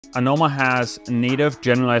Anoma has native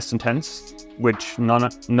generalized intents, which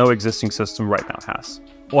no existing system right now has,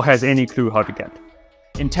 or has any clue how to get.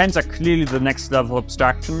 Intents are clearly the next level of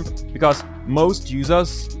abstraction because most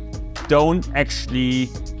users don't actually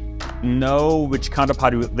know which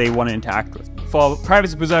counterparty they want to interact with. For a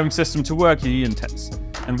privacy-preserving system to work, you need intents.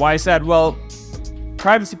 And why is that? Well,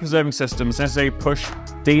 privacy-preserving systems necessarily push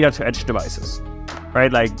data to edge devices,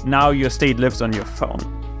 right? Like now your state lives on your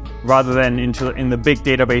phone, rather than in the big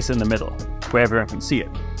database in the middle, where everyone can see it.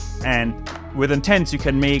 And with intents, you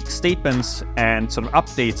can make statements and sort of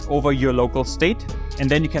updates over your local state, and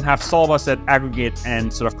then you can have solvers that aggregate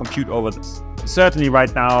and sort of compute over this. Certainly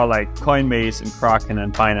right now, like Coinbase and Kraken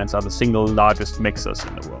and Binance are the single largest mixers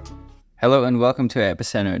in the world. Hello and welcome to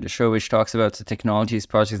Epicenter, the show which talks about the technologies,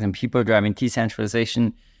 projects, and people driving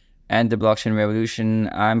decentralization and the blockchain revolution.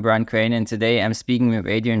 I'm Brian Crane, and today I'm speaking with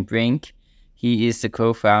Adrian Brink. He is the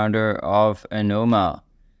co-founder of Anoma.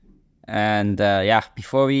 And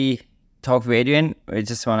before we talk with Adrian, I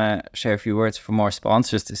just want to share a few words from our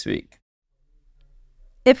sponsors this week.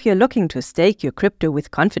 If you're looking to stake your crypto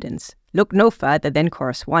with confidence, look no further than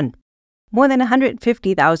Chorus One. More than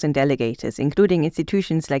 150,000 delegators, including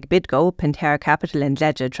institutions like BitGo, Pantera Capital, and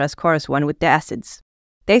Ledger, trust Chorus One with their assets.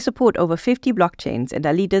 They support over 50 blockchains and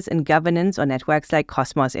are leaders in governance on networks like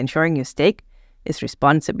Cosmos, ensuring your stake is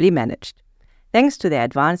responsibly managed. Thanks to their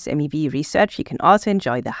advanced MEV research, you can also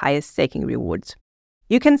enjoy the highest staking rewards.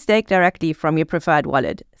 You can stake directly from your preferred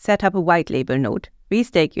wallet, set up a white label node,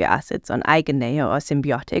 restake your assets on EigenLayer or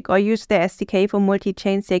Symbiotic, or use their SDK for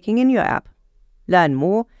multi-chain staking in your app. Learn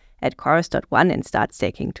more at chorus.one and start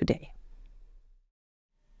staking today.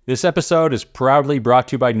 This episode is proudly brought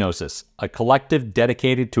to you by Gnosis, a collective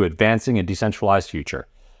dedicated to advancing a decentralized future.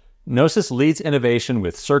 Gnosis leads innovation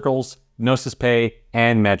with Circles, Gnosis Pay,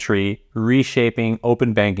 and Metri, reshaping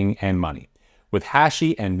open banking and money. With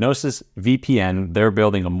Hashi and Gnosis VPN, they're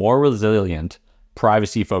building a more resilient,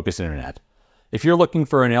 privacy-focused internet. If you're looking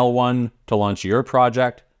for an L1 to launch your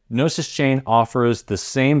project, Gnosis Chain offers the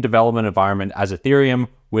same development environment as Ethereum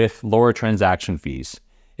with lower transaction fees.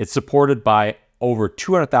 It's supported by over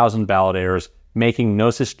 200,000 validators, making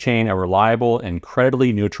Gnosis Chain a reliable and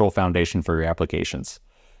credibly neutral foundation for your applications.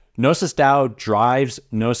 Gnosis DAO drives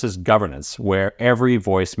Gnosis governance, where every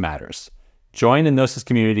voice matters. Join the Gnosis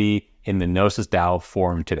community in the Gnosis DAO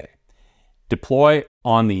forum today. Deploy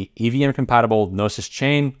on the EVM-compatible Gnosis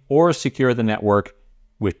chain or secure the network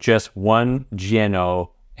with just one GNO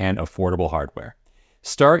and affordable hardware.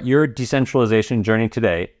 Start your decentralization journey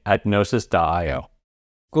today at gnosis.io.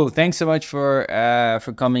 Cool. Thanks so much for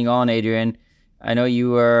coming on, Adrian. I know you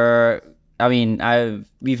were,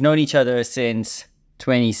 we've known each other since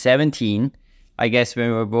 2017, I guess, when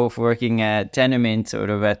we were both working at Tendermint, sort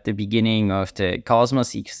of at the beginning of the Cosmos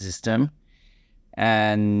ecosystem.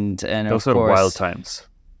 And those of are course, wild times.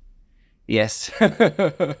 Yes.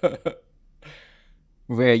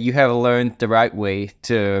 Where you have learned the right way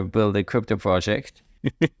to build a crypto project.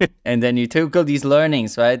 And then you took all these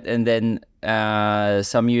learnings, right? And then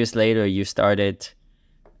some years later, you started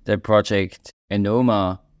the project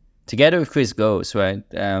Anoma together with Chris Goes, right?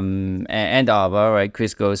 And Ava, right?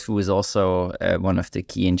 Chris Goes, who is also one of the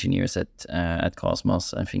key engineers at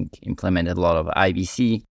Cosmos, I think implemented a lot of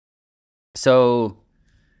IBC. So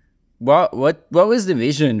what was the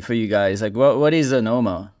vision for you guys? Like, what is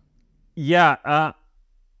Anoma? Yeah,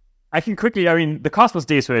 I can quickly, the Cosmos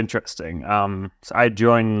days were interesting. So I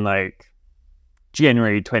joined like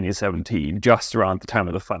January 2017, just around the time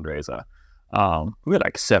of the fundraiser. We were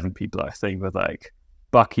like 7 people, I think, with like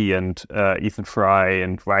Bucky and Ethan Fry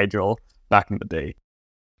and Rigel back in the day.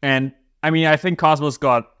 And I think Cosmos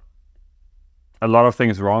got a lot of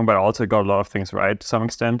things wrong, but also got a lot of things right to some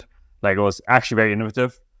extent. Like, it was actually very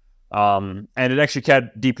innovative. And it actually cared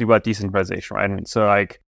deeply about decentralization, right? So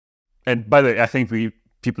like, and by the way, I think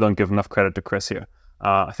people don't give enough credit to Chris here.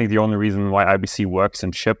 I think the only reason why IBC works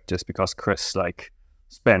and shipped is because Chris like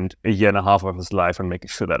spent a year and a half of his life on making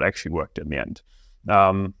sure that actually worked in the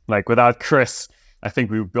end. Like, without Chris, I think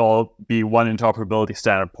we would all be one interoperability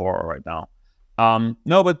standard poorer right now.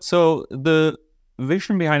 No, but so the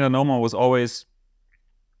vision behind Anoma was always,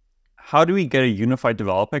 how do we get a unified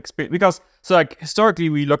developer experience? Because, so like, historically,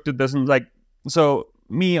 we looked at this and like, so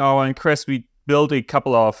me, Awa, and Chris, we built a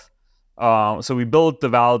couple of, so we built the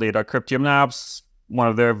validator, Cryptium Labs, one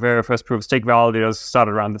of their very first proof-of-stake validators,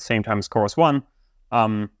 started around the same time as Chorus One,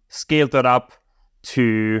 scaled that up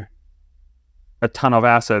to a ton of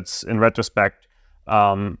assets in retrospect,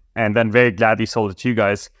 and then very gladly sold it to you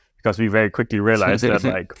guys, because we very quickly realized that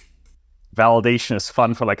like, validation is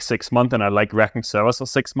fun for like 6 months, and I like wrecking servers for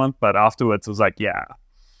 6 months, but afterwards it was like, yeah,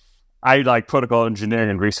 I like protocol engineering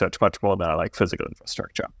and research much more than I like physical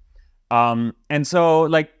infrastructure. And so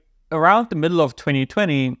like around the middle of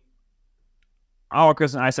 2020, our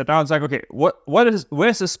workers and I sat down. It's like, okay,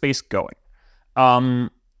 where's this space going?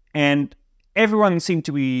 And everyone seemed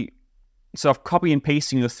to be sort of copy and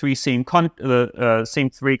pasting the same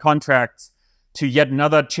three contracts to yet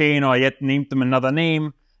another chain, or yet named them another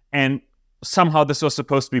name. And somehow this was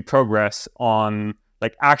supposed to be progress on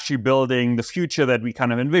like actually building the future that we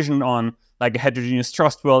kind of envisioned on like a heterogeneous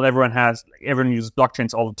trust world. Everyone uses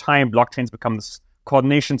blockchains all the time. Blockchains become this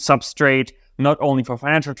coordination substrate, not only for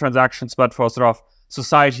financial transactions, but for sort of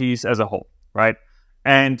societies as a whole, right?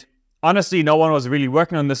 And honestly, no one was really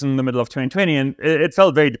working on this in the middle of 2020, and it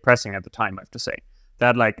felt very depressing at the time, I have to say.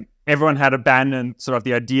 That like everyone had abandoned sort of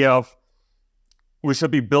the idea of we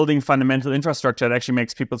should be building fundamental infrastructure that actually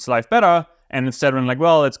makes people's life better. And instead we're like,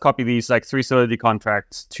 well, let's copy these like 3 Solidity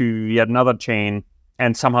contracts to yet another chain,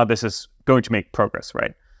 and somehow this is going to make progress,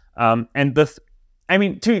 right? And I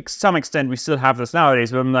mean, to some extent, we still have this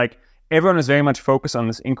nowadays, but I'm like, everyone is very much focused on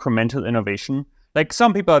this incremental innovation. Like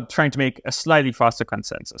some people are trying to make a slightly faster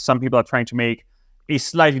consensus. Some people are trying to make a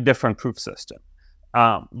slightly different proof system.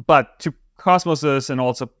 But to Cosmos's and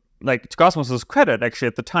also like to Cosmos's credit, actually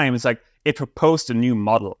at the time, it's like it proposed a new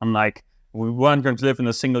model. I'm like, we weren't going to live in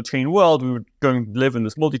a single chain world. We were going to live in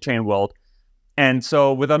this multi-chain world. And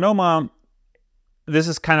so with Anoma, this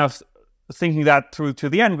is kind of thinking that through to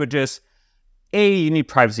the end, which is, A, you need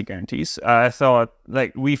privacy guarantees. I thought,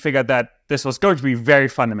 like, we figured that this was going to be very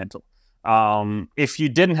fundamental. If you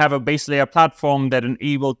didn't have a base layer platform that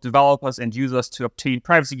enabled developers and users to obtain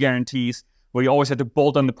privacy guarantees, where you always had to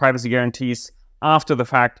bolt on the privacy guarantees after the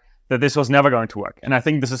fact, that this was never going to work. And I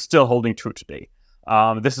think this is still holding true today.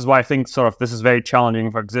 This is why I think sort of this is very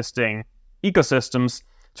challenging for existing ecosystems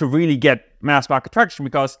to really get mass market traction,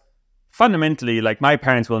 because fundamentally, like, my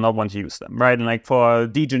parents will not want to use them, right? And like for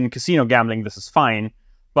degen casino gambling, this is fine.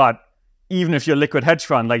 But even if you're a liquid hedge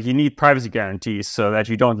fund, like, you need privacy guarantees so that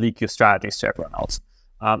you don't leak your strategies to everyone else.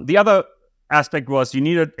 The other aspect was you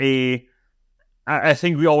needed I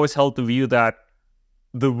think we always held the view that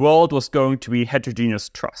the world was going to be heterogeneous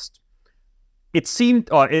trust. It seemed,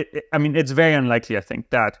 I mean, it's very unlikely, I think,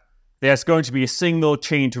 that there's going to be a single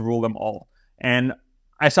chain to rule them all. And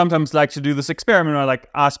I sometimes like to do this experiment where I like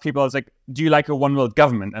ask people, I was like, do you like a one world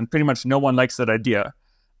government? And pretty much no one likes that idea.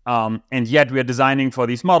 And yet we're designing for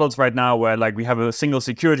these models right now where like we have a single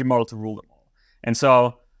security model to rule them all. And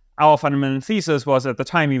so our fundamental thesis was at the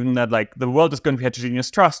time even that like the world is going to be heterogeneous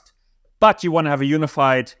trust, but you want to have a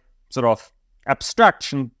unified sort of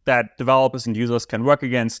abstraction that developers and users can work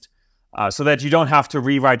against, so that you don't have to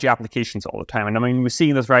rewrite your applications all the time. And I mean, we're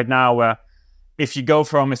seeing this right now where if you go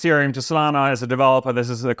from Ethereum to Solana as a developer, this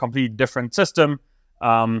is a completely different system.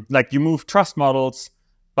 Like, you move trust models,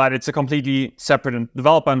 but it's a completely separate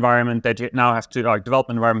developer environment that you now have to, like,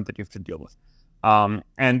 development environment that you have to deal with.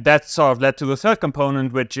 And that sort of led to the third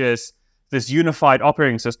component, which is this unified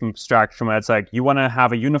operating system abstraction, where it's like you want to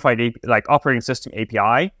have a unified operating system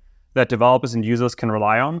API that developers and users can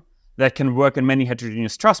rely on, that can work in many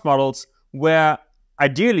heterogeneous trust models, where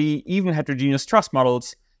ideally even heterogeneous trust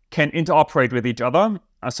models can interoperate with each other,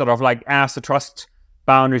 sort of like as the trust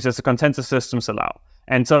boundaries, as the consensus systems allow.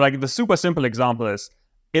 And so like the super simple example is,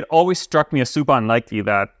 it always struck me as super unlikely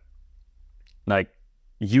that like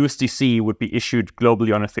USDC would be issued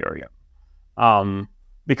globally on Ethereum.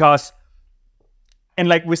 Because, and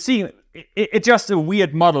like we're seeing, it's just a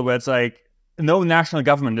weird model where it's like, no national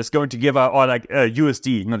government is going to give up, or like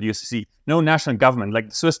USD, not USDC, no national government, like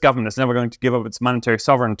the Swiss government is never going to give up its monetary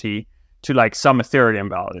sovereignty to like some Ethereum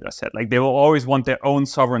validator set. Like, they will always want their own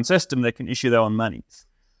sovereign system that can issue their own monies.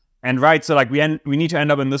 And right, so like we need to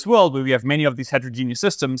end up in this world where we have many of these heterogeneous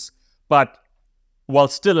systems, but while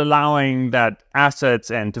still allowing that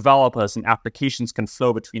assets and developers and applications can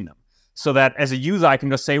flow between them. So that as a user, I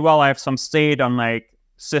can just say, well, I have some state on like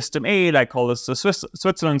system A, like call this the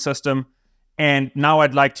Switzerland system, and now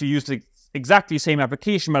I'd like to use the exactly same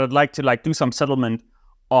application, but I'd like to like do some settlement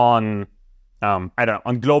on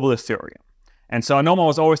on global Ethereum. And so Anoma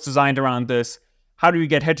was always designed around this. How do you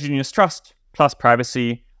get heterogeneous trust plus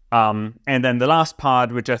privacy? And then the last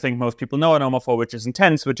part, which I think most people know Anoma for, which is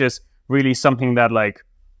Intents, which is really something that, like,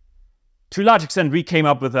 to a large extent, we came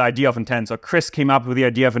up with the idea of Intents, or Chris came up with the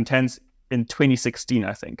idea of Intents in 2016,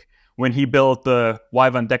 I think, when he built the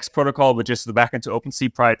Wyvern DEX protocol, which is the backend to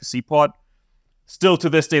OpenSea prior to Seaport. Still to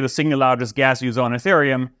this day, the single largest gas user on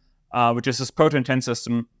Ethereum, which is this proto-intent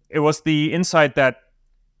system. It was the insight that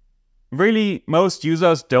really most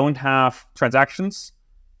users don't have transactions.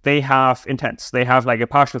 They have intents. They have like a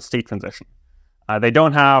partial state transition. They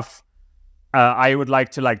don't have I would like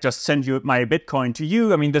to like just send you my Bitcoin to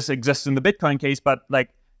you. I mean, this exists in the Bitcoin case, but like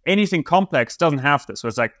anything complex doesn't have this. So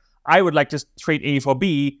it's like, I would like to trade A for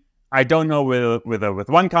B. I don't know whether with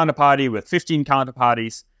one counterparty, with 15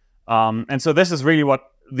 counterparties. And so this is really where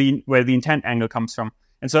the intent angle comes from.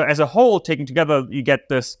 And so as a whole, taken together, you get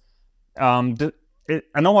this, Anoma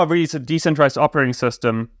really is a decentralized operating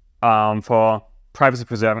system for privacy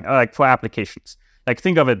preserving, like for applications. Like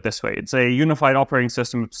think of it this way. It's a unified operating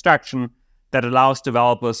system abstraction that allows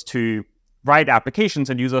developers to write applications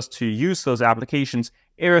and users to use those applications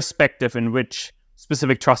irrespective in which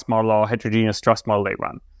specific trust model or heterogeneous trust model they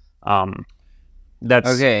run. That's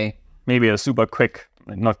okay. Maybe a super quick,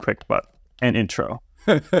 not quick, but an intro.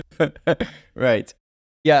 Right.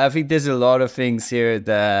 Yeah, I think there's a lot of things here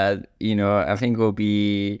that, I think will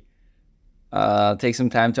be, take some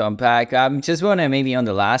time to unpack. Just want to maybe on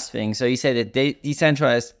the last thing. So you said that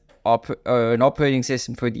decentralized an operating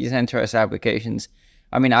system for decentralized applications.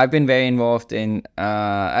 I mean, I've been very involved in,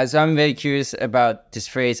 as I'm very curious about this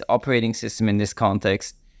phrase operating system in this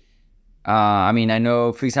context. I mean, I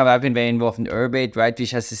know, for example, I've been very involved in Urbit, right,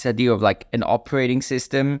 which has this idea of like an operating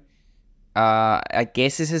system. I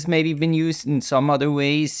guess this has maybe been used in some other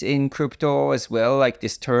ways in crypto as well, like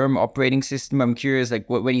this term operating system. I'm curious, like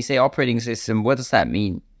when you say operating system, what does that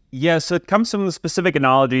mean? Yeah, so it comes from the specific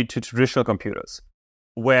analogy to traditional computers,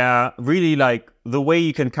 where really like the way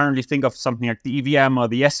you can currently think of something like the EVM or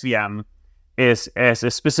the SVM is as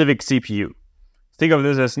a specific CPU. Think of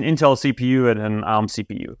this as an Intel CPU and an ARM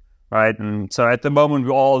CPU, right? And so at the moment,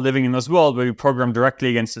 we're all living in this world where we program directly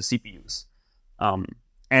against the CPUs.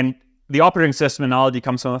 And the operating system analogy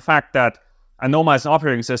comes from the fact that Anoma as an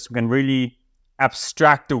operating system can really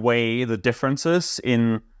abstract away the differences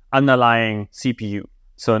in underlying CPU,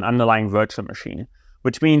 so an underlying virtual machine,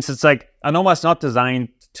 which means it's like Anoma is not designed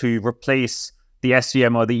to replace the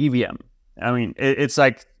SVM or the EVM. I mean, it's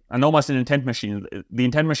like Anoma is an intent machine. The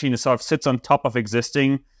intent machine is sort of sits on top of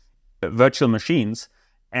existing virtual machines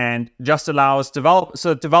and just allows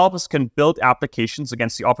developers can build applications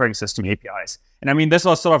against the operating system APIs. And I mean, this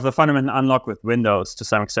was sort of the fundamental unlock with Windows to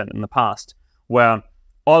some extent in the past, where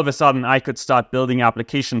all of a sudden I could start building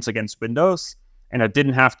applications against Windows, and I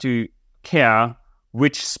didn't have to care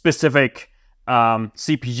which specific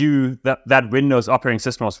CPU that Windows operating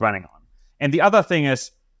system was running on. And the other thing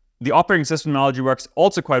is, the operating system analogy works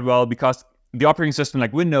also quite well because the operating system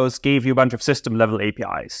like Windows gave you a bunch of system level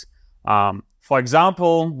APIs. For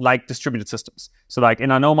example, like distributed systems. So like in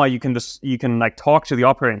Anoma, you can like talk to the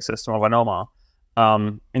operating system of Anoma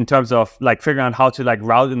in terms of like figuring out how to like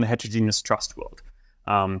route in the heterogeneous trust world.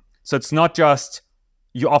 So it's not just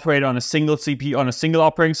you operate on a single CPU, on a single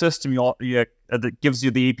operating system, that gives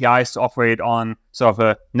you the APIs to operate on sort of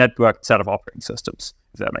a networked set of operating systems,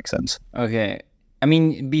 if that makes sense. Okay. I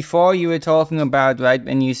mean, before you were talking about, right,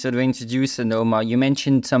 when you sort of introduced Anoma, you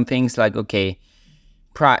mentioned some things like, okay,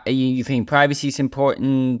 you think privacy is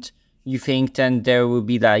important, you think then there will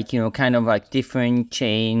be like, kind of like different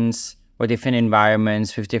chains or different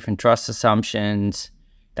environments with different trust assumptions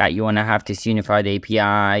that you want to have this unified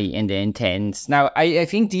API and the intents. Now, I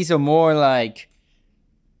think these are more like,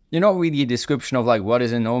 not really a description of like what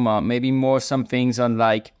is Anoma, maybe more some things on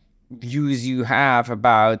like views you have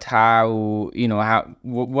about how,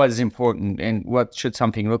 what is important and what should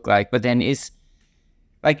something look like. But then is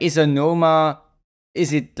Anoma,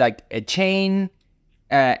 is it like a chain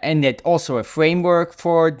and it also a framework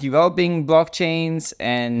for developing blockchains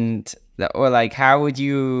or like how would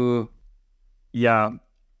you? Yeah,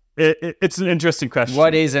 it's an interesting question.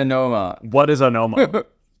 What is Anoma? What is Anoma?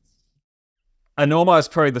 Anoma is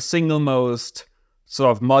probably the single most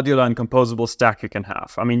sort of modular and composable stack you can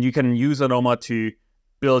have. I mean, you can use Anoma to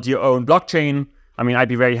build your own blockchain. I mean, I'd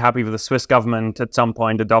be very happy if the Swiss government at some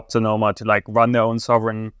point adopts Anoma to like run their own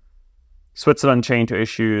sovereign Switzerland chain to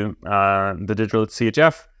issue the digital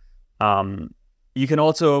CHF. You can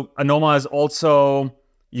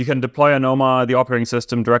deploy Anoma, the operating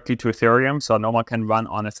system, directly to Ethereum. So Anoma can run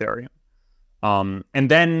on Ethereum. And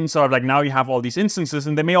then sort of like now you have all these instances,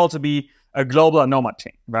 and there may also be a global Anoma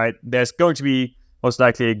chain, right? There's going to be most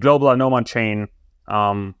likely a global Anoma chain,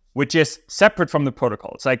 which is separate from the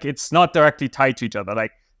protocol. It's like, it's not directly tied to each other.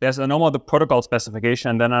 Like there's Anoma, the protocol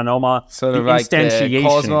specification, and then Anoma, sort of the like instantiation. The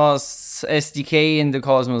Cosmos SDK in the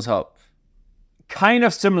Cosmos Hub. Kind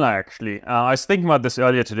of similar, actually. I was thinking about this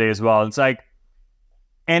earlier today as well. It's like,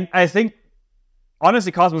 and I think,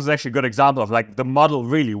 honestly, Cosmos is actually a good example of like the model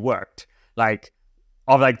really worked, like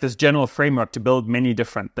of like this general framework to build many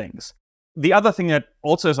different things. The other thing that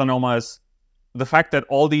also is Anoma is the fact that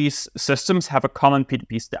all these systems have a common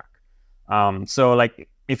P2P stack. So like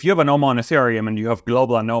if you have Anoma on Ethereum and you have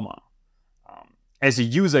global Anoma, as a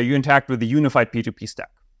user, you interact with the unified P2P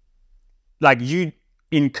stack. Like you,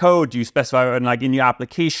 in code, you specify, and like in your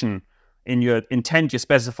application, in your intent, you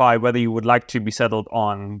specify whether you would like to be settled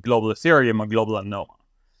on global Ethereum or global Anoma.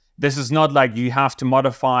 This is not like you have to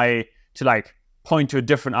modify to like point to a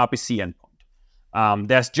different RPC endpoint.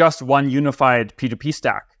 There's just one unified P2P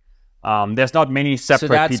stack. There's not many separate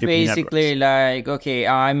P2P networks. So that's basically like, okay,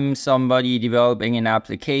 I'm somebody developing an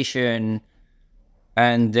application,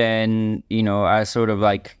 and then, you know, I sort of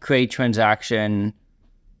like create transaction,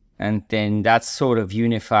 and then that's sort of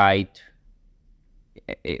unified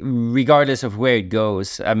regardless of where it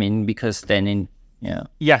goes. I mean, because then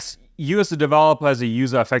Yes, you as a developer, as a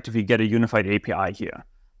user, effectively get a unified API here,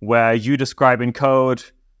 where you describe in code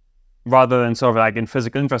rather than sort of like in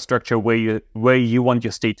physical infrastructure where you want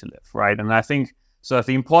your state to live, right? And I think so.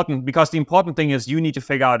 The important thing is you need to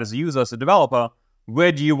figure out as a user, as a developer,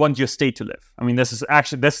 where do you want your state to live? I mean, this is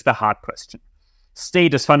the hard question.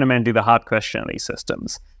 State is fundamentally the hard question in these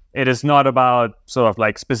systems. It is not about sort of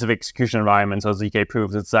like specific execution environments or ZK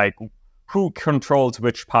proofs. It's like who controls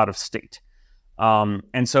which part of state.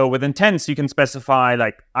 And so with intents, you can specify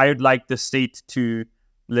like, I would like the state to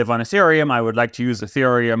live on Ethereum. I would like to use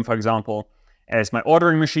Ethereum, for example, as my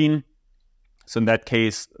ordering machine. So in that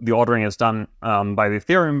case, the ordering is done by the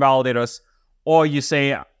Ethereum validators. Or you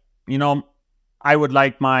say, you know, I would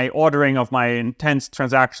like my ordering of my intents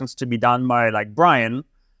transactions to be done by like Brian,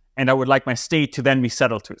 and I would like my state to then be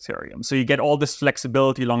settled to Ethereum. So you get all this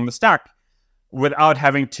flexibility along the stack without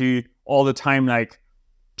having to all the time like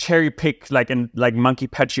cherry pick like monkey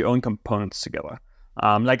patch your own components together.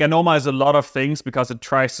 Like Anoma is a lot of things because it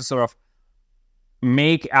tries to sort of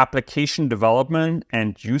make application development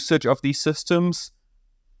and usage of these systems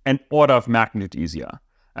an order of magnitude easier.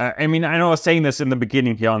 I mean, I know I was saying this in the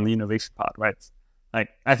beginning here on the innovation part, right? Like,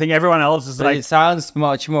 I think everyone else is like... It sounds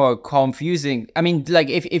much more confusing. I mean, like,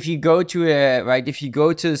 if you go to if you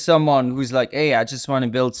go to someone who's like, hey, I just want to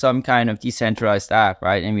build some kind of decentralized app,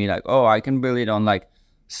 right? And be like, oh, I can build it on, like,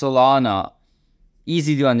 Solana.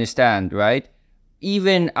 Easy to understand, right?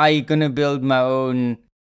 Even I gonna build my own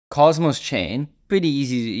Cosmos chain. Pretty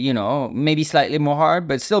easy, you know, maybe slightly more hard,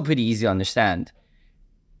 but still pretty easy to understand.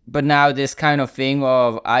 But now this kind of thing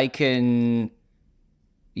of I can...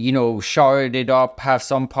 you know, shard it up, have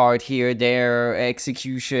some part here, there,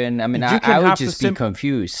 execution. I mean, I would just be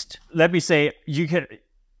confused. Let me say,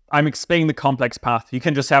 I'm explaining the complex path. You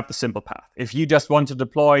can just have the simple path. If you just want to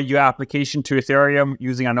deploy your application to Ethereum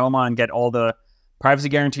using Anoma and get all the privacy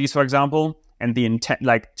guarantees, for example, and the intent,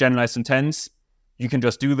 like generalized intents, you can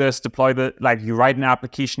just do this, you write an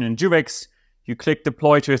application in Juvix, you click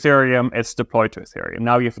deploy to Ethereum, it's deployed to Ethereum.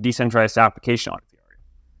 Now you have a decentralized application on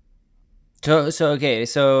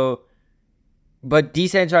Ethereum. But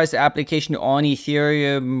decentralized application on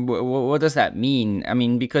Ethereum, what does that mean? I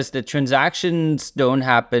mean, because the transactions don't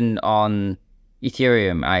happen on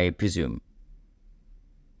Ethereum, I presume.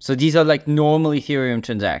 So these are like normal Ethereum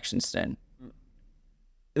transactions then?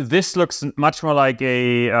 This looks much more like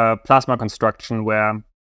a plasma construction where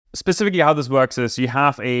specifically how this works is you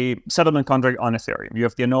have a settlement contract on Ethereum. You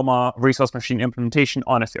have the Anoma resource machine implementation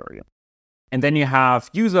on Ethereum. And then you have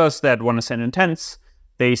users that want to send intents.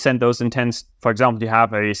 They send those intents. For example, you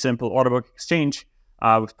have a simple order book exchange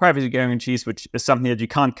with privacy guarantees, which is something that you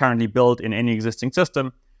can't currently build in any existing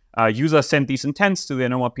system. Users send these intents to the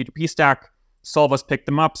Anoma P2P stack. Solvers pick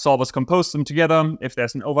them up. Solvers compose them together. If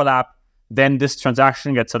there's an overlap, then this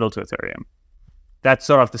transaction gets settled to Ethereum. That's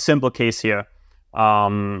sort of the simple case here,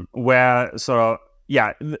 where sort of,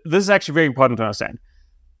 this is actually very important to understand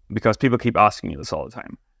because people keep asking me this all the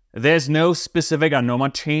time. There's no specific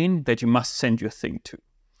Anoma chain that you must send your thing to.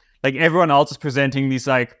 Like everyone else is presenting these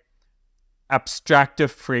like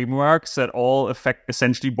abstractive frameworks that all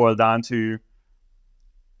essentially boil down to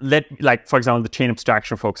for example, the chain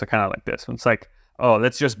abstraction folks are kind of like this. It's like, oh,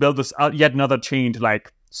 let's just build this yet another chain to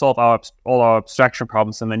like solve all our abstraction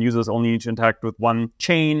problems, and then users only need to interact with one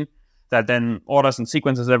chain that then orders and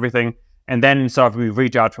sequences everything, and then sort of we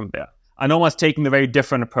reach out from there. Anoma's taking the very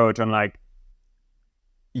different approach on like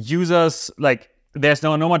users, like there's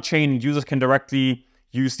no Anoma chain, users can directly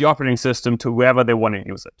use the operating system to wherever they want to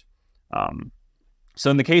use it. So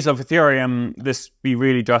in the case of Ethereum, this be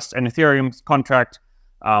really just an Ethereum contract,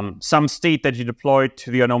 some state that you deployed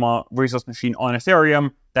to the Anoma resource machine on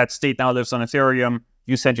Ethereum, that state now lives on Ethereum,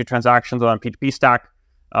 you send your transactions on a P2P stack,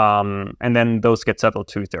 and then those get settled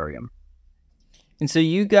to Ethereum. And so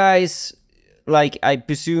you guys, like I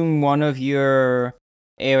presume one of your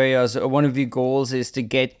areas or one of your goals is to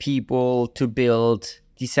get people to build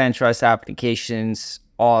decentralized applications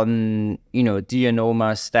on, you know, the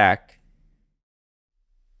Anoma stack.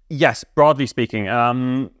 Yes, broadly speaking,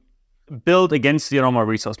 build against the Anoma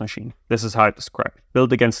resource machine. This is how it's described.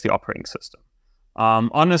 Build against the operating system.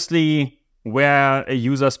 Honestly, where a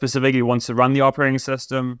user specifically wants to run the operating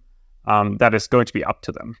system, that is going to be up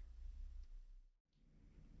to them.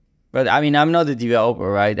 But I mean, I'm not a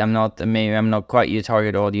developer, right? Maybe I'm not quite your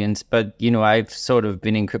target audience, but you know, I've sort of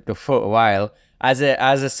been in crypto for a while. As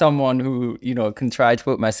a someone who, you know, can try to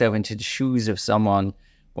put myself into the shoes of someone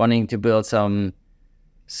wanting to build some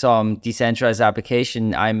decentralized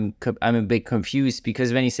application, I'm a bit confused,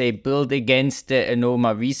 because when you say build against the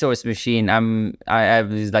Anoma resource machine, I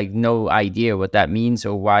have like no idea what that means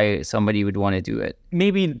or why somebody would want to do it.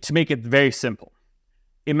 Maybe to make it very simple,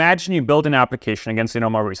 imagine you build an application against the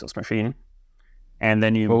Anoma resource machine, and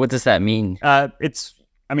then you... Well, what does that mean?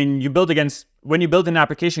 You build against... When you build an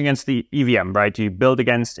application against the EVM, right, you build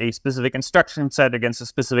against a specific instruction set, against a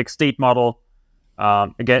specific state model,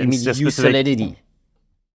 against a specific... Solidity.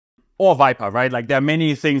 Or Viper, right? Like there are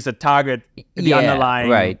many things that target the underlying...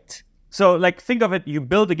 Right. So like think of it, you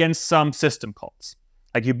build against some system calls.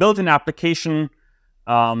 Like you build an application,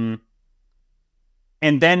 and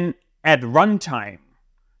then at runtime,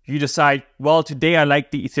 you decide, well, today I like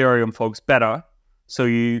the Ethereum folks better. So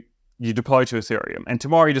you deploy to Ethereum. And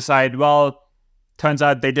tomorrow you decide, well, turns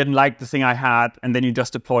out they didn't like the thing I had, and then you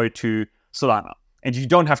just deploy to Solana. And you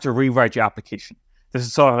don't have to rewrite your application. This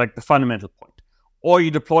is sort of like the fundamental point. Or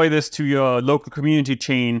you deploy this to your local community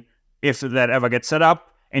chain if that ever gets set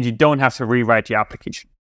up, and you don't have to rewrite your application.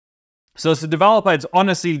 So as a developer, it's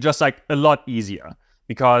honestly just like a lot easier,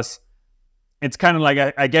 because it's kind of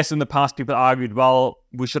like, I guess in the past people argued, well,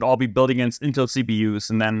 we should all be building against Intel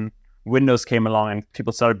CPUs, and then Windows came along and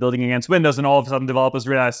people started building against Windows, and all of a sudden developers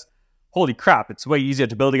realized, holy crap, it's way easier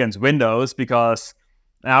to build against Windows, because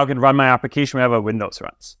now I can run my application wherever Windows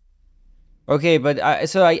runs. Okay, but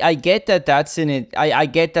I get that that's in it. I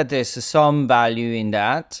get that there's some value in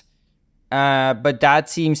that. But that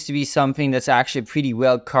seems to be something that's actually pretty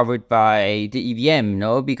well covered by the EVM,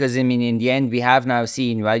 no? Because, I mean, in the end, we have now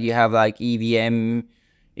seen, right? You have like EVM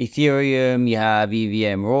Ethereum, you have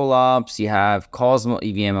EVM rollups, you have Cosmos,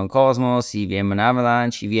 EVM on Cosmos, EVM on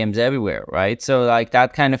Avalanche, EVMs everywhere, right? So like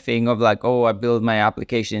that kind of thing of like, oh, I build my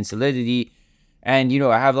application in Solidity, and, you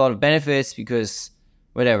know, I have a lot of benefits because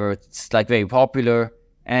whatever, it's like very popular,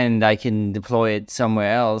 and I can deploy it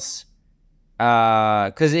somewhere else.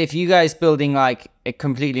 Because if you guys building like a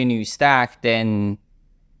completely new stack, then,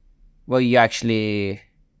 well, you actually,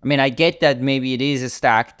 I mean, I get that maybe it is a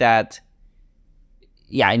stack that,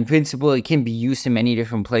 yeah, in principle, it can be used in many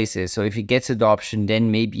different places. So if it gets adoption,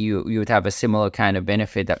 then maybe you would have a similar kind of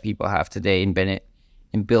benefit that people have today in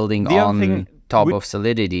building on top of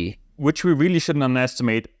Solidity. Which we really shouldn't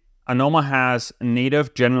underestimate. Anoma has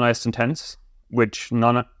native generalized intents, which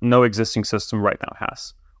no existing system right now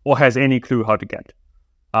has, or has any clue how to get.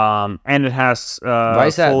 And it has... Why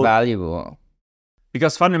is that valuable?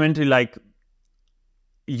 Because fundamentally, like,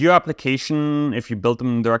 your application, if you build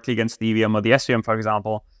them directly against the EVM or the SVM, for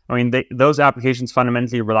example, I mean, those applications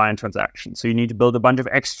fundamentally rely on transactions. So you need to build a bunch of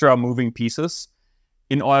extra moving pieces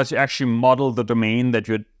in order to actually model the domain that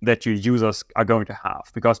your users are going to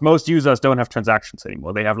have. Because most users don't have transactions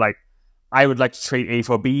anymore. They have like, I would like to trade A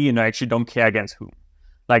for B, and I actually don't care against whom.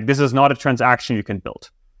 Like, this is not a transaction you can build.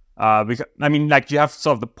 Because, I mean, like, you have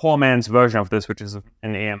sort of the poor man's version of this, which is an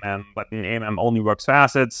AMM, but an AMM only works for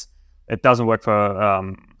assets. It doesn't work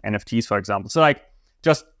for NFTs, for example. So, like,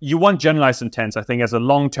 just, you want generalized intents, I think, as a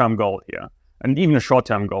long-term goal here, and even a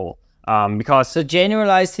short-term goal. Because... So,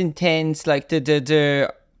 generalized intents, like,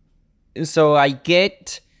 so I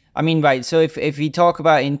get... I mean, right, so if we talk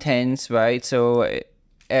about intents, right, so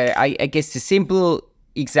I guess the simple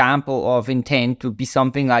example of intent would be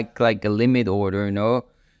something like a limit order, you know?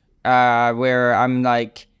 Where I'm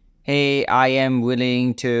like, hey, I am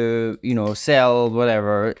willing to, you know, sell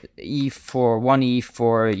whatever ETH for 1 ETH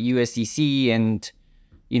for USDC, and,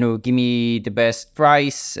 you know, give me the best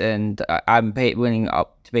price, and I'm willing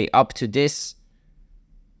to pay up to this,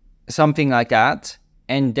 something like that.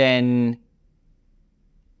 And then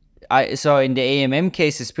so in the AMM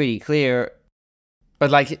case, it's pretty clear, but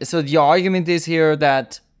like, so the argument is here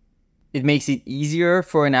that it makes it easier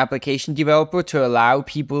for an application developer to allow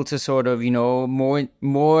people to sort of, you know,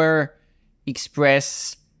 more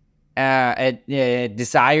express a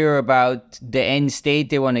desire about the end state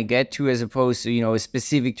they want to get to, as opposed to, you know, a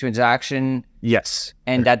specific transaction. Yes.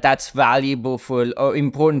 And that's valuable for, or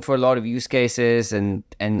important for a lot of use cases. And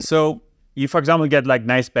so you, for example, get like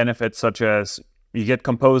nice benefits such as you get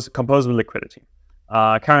composable liquidity.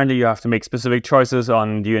 Currently, you have to make specific choices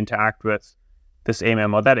on, do you interact with this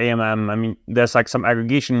AMM or that AMM. I mean, there's like some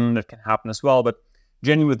aggregation that can happen as well, but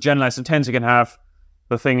with generalized intents, you can have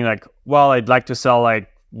the thing like, well, I'd like to sell like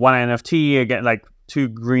one NFT again, like 2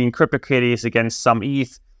 green CryptoKitties against some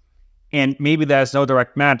ETH. And maybe there's no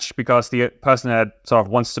direct match because the person that sort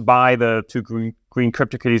of wants to buy the 2 green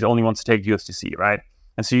CryptoKitties only wants to take USDC, right?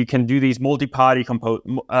 And so you can do these multi-party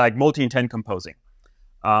multi-intent composing.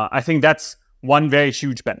 I think that's one very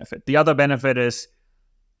huge benefit. The other benefit is,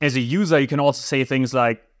 as a user, you can also say things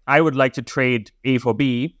like, I would like to trade A for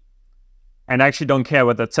B, and I actually don't care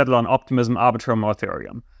whether it's settled on Optimism, Arbitrum, or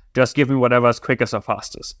Ethereum. Just give me whatever is quickest or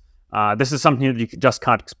fastest. This is something that you just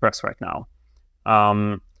can't express right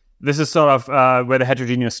now. This is sort of where the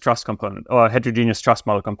heterogeneous trust component or heterogeneous trust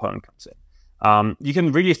model component comes in. You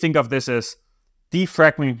can really think of this as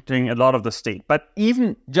defragmenting a lot of the state. But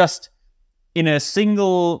even just in a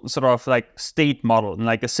single sort of like state model, in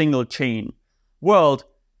like a single chain world,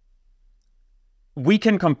 we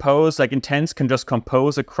can compose, like intents can just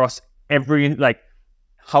compose across every, like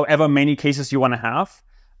however many cases you want to have.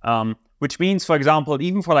 Which means, for example,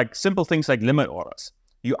 even for like simple things like limit orders,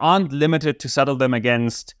 you aren't limited to settle them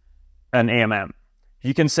against an AMM.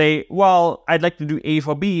 You can say, well, I'd like to do A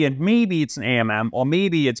for B, and maybe it's an AMM, or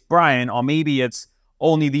maybe it's Brian, or maybe it's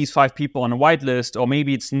only these 5 people on a whitelist, or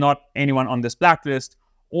maybe it's not anyone on this blacklist,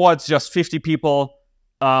 or it's just 50 people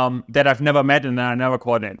that I've never met and I never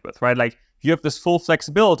coordinate with, right? Like you have this full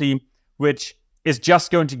flexibility, which is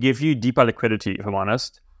just going to give you deeper liquidity, if I'm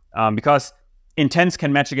honest, because intents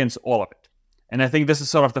can match against all of it. And I think this is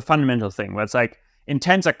sort of the fundamental thing, where it's like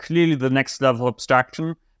intents are clearly the next level of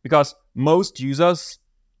abstraction, because most users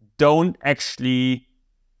don't actually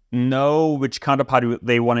know which counterparty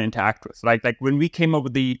they want to interact with. Like when we came up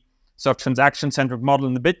with the sort of transaction-centric model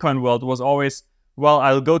in the Bitcoin world, it was always, well,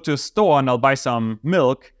 I'll go to a store and I'll buy some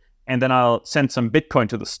milk, and then I'll send some Bitcoin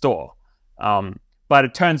to the store. But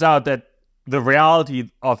it turns out that the reality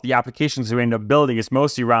of the applications we end up building is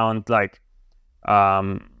mostly around like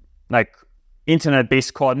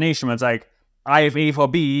internet-based coordination. It's like, I have A for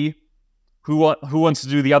B, who wants to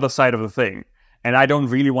do the other side of the thing? And I don't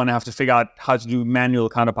really want to have to figure out how to do manual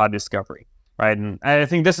counterparty discovery, right? And I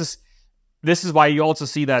think this is why you also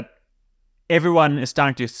see that everyone is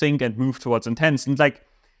starting to think and move towards intents. And like,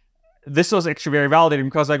 this was actually very validating,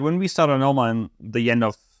 because like when we started Anoma in the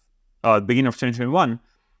beginning of 2021,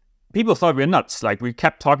 people thought we were nuts. Like we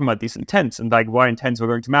kept talking about these intents and like why intents were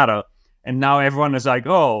going to matter. And now everyone is like,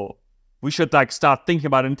 oh, we should like start thinking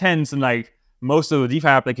about intents, and like most of the DeFi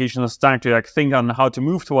applications are starting to like think on how to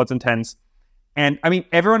move towards intents. And I mean,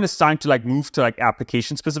 everyone is starting to like move to like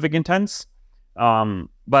application-specific intents.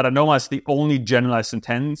 But Anoma is the only generalized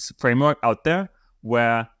intents framework out there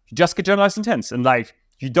where you just get generalized intents, and like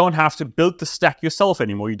you don't have to build the stack yourself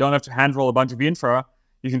anymore. You don't have to hand roll a bunch of infra.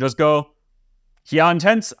 You can just go, here are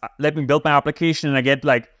intents, let me build my application, and I get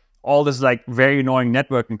like all this like very annoying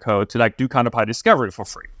networking code to like do counterparty discovery for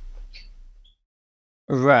free.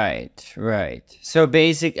 Right. So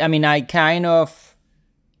I mean, I kind of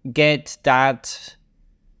get that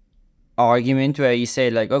argument where you say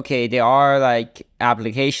like, okay, there are like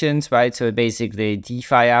applications, right? So basically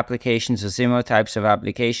DeFi applications or similar types of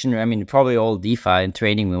application. I mean, probably all DeFi and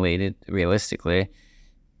trading related, realistically,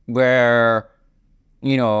 where,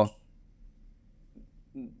 you know,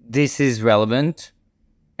 this is relevant.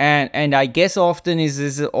 And I guess often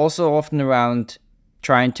is also often around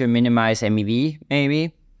trying to minimize MEV,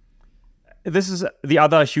 maybe. This is the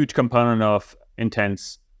other huge component of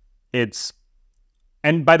intents.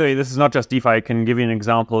 And by the way, this is not just DeFi. I can give you an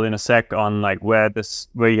example in a sec on like where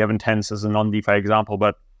you have intents as a non-DeFi example.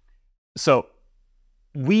 But so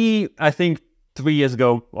I think 3 years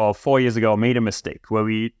ago or 4 years ago, made a mistake where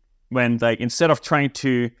we went like, instead of trying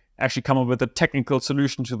to actually come up with a technical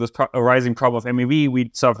solution to this arising problem of MEV, we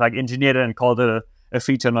sort of like engineered it and called it a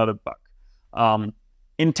feature, not a bug.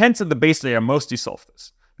 Intents at the base layer mostly solve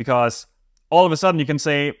this, because all of a sudden you can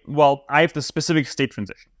say, well, I have the specific state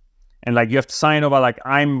transition. And like you have to sign over, like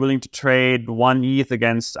I'm willing to trade 1 ETH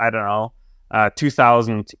against, I don't know,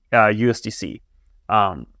 2,000 USDC.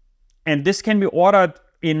 And this can be ordered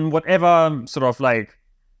in whatever sort of like,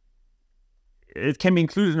 it can be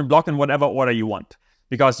included in a block in whatever order you want,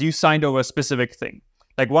 because you signed over a specific thing.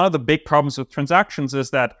 Like one of the big problems with transactions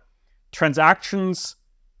is that transactions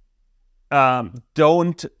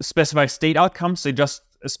don't specify state outcomes. They just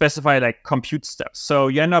specify like compute steps. So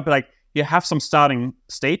you end up like, you have some starting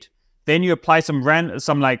state, then you apply some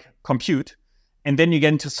like compute, and then you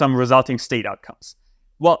get into some resulting state outcomes.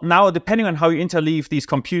 Well, now depending on how you interleave these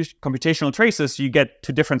computational traces, you get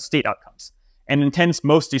to different state outcomes. And intents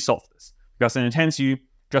mostly solve this, because in intents you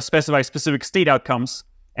just specify specific state outcomes,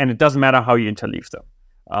 and it doesn't matter how you interleave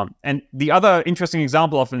them. And the other interesting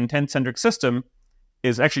example of an intent-centric system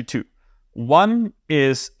is actually two. One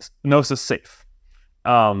is Gnosis safe.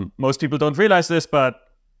 Most people don't realize this, but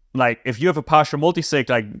like if you have a partial multisig,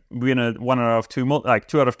 like we're in a 1 out of 2, like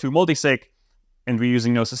 2 out of 2 multisig, and we're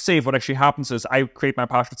using Gnosis safe, what actually happens is I create my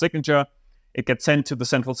partial signature, it gets sent to the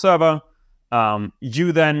central server.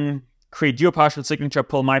 You then create your partial signature,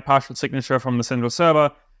 pull my partial signature from the central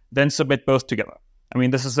server, then submit both together. I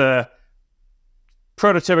mean, this is a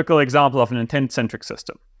prototypical example of an intent-centric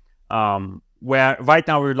system, where right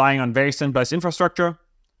now we're relying on very centralized infrastructure.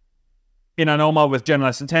 In Anoma with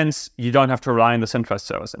generalized intents, you don't have to rely on the centralized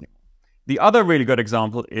servers anymore. The other really good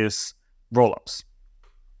example is rollups.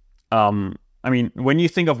 I mean, when you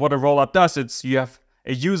think of what a rollup does, it's you have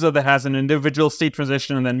a user that has an individual state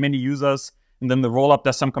transition and then many users, and then the rollup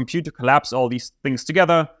does some compute to collapse all these things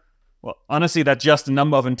together. Well, honestly, that's just a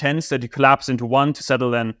number of intents that you collapse into one to settle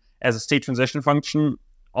then as a state transition function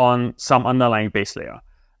on some underlying base layer.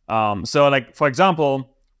 So like, for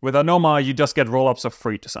example, with Anoma, you just get rollups for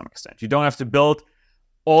free to some extent. You don't have to build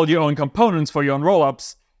all your own components for your own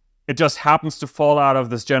rollups. It just happens to fall out of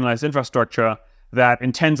this generalized infrastructure that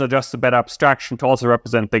intents are just a better abstraction to also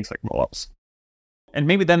represent things like rollups. And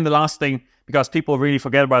maybe then the last thing, because people really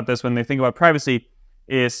forget about this when they think about privacy,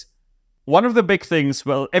 is one of the big things,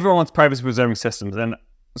 well, everyone wants privacy-preserving systems. And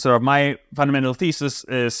sort of my fundamental thesis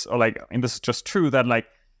is, or like, and this is just true, that like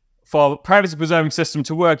for a privacy-preserving system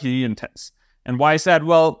to work, you need intents. And why is that?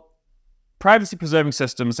 Well, privacy-preserving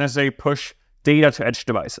systems necessarily push data to edge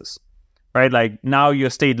devices, right? Like now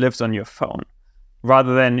your state lives on your phone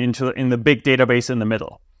rather than in the big database in the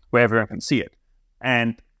middle where everyone can see it.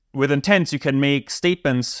 And with intents, you can make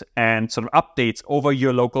statements and sort of updates over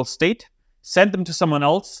your local state, send them to someone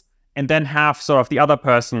else, and then have sort of the other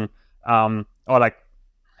person, or like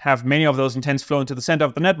have many of those intents flow into the center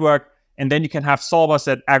of the network, and then you can have solvers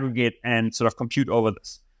that aggregate and sort of compute over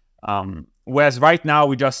this. Whereas right now,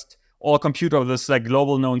 we just all compute over this like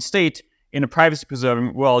global known state. In a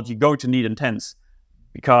privacy-preserving world, you're going to need intents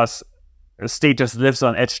because the state just lives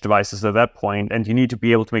on edge devices at that point, and you need to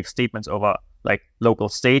be able to make statements over like local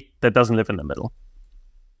state that doesn't live in the middle.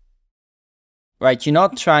 Right, you're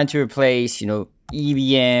not trying to replace,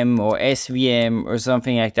 EVM or SVM or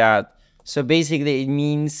something like that. So basically it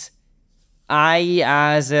means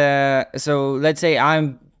so let's say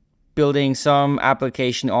I'm building some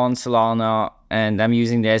application on Solana and I'm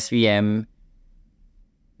using the SVM,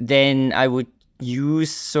 then I would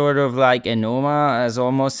use sort of like Anoma as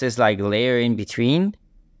almost this like layer in between.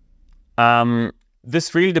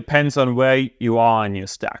 This really depends on where you are in your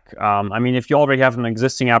stack. I mean, if you already have an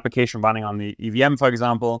existing application running on the EVM, for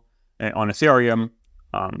example, on Ethereum,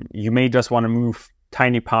 you may just want to move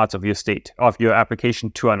tiny parts of your state, of your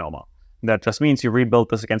application to Anoma. That just means you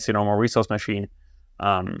rebuild this against the normal resource machine.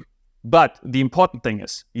 But the important thing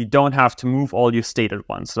is you don't have to move all your state at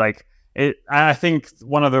once. Like, I think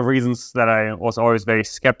one of the reasons that I was always very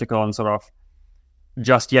skeptical on sort of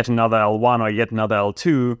just yet another L1 or yet another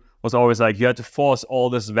L2 was always like you had to force all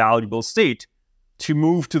this valuable state to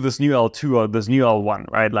move to this new L2 or this new L1,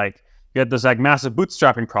 right? Like you had this like massive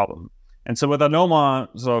bootstrapping problem. And so with Anoma,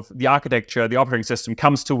 sort of the architecture, the operating system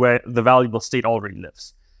comes to where the valuable state already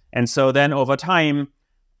lives. And so then over time,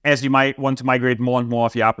 as you might want to migrate more and more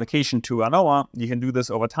of your application to Anoma, you can do this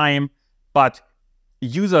over time, but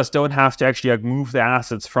users don't have to actually like move their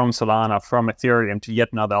assets from Solana, from Ethereum to yet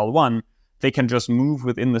another L1. They can just move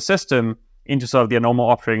within the system into sort of the Anoma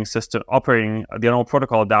operating system, operating the Anoma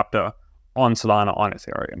protocol adapter on Solana, on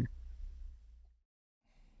Ethereum.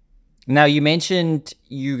 Now, you mentioned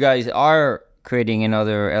you guys are creating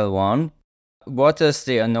another L1. What does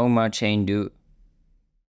the Anoma chain do?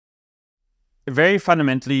 Very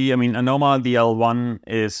fundamentally, I mean, Anoma, the L1,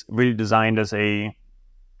 is really designed as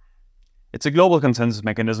it's a global consensus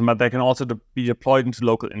mechanism, but that can also be deployed into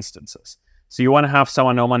local instances. So you want to have some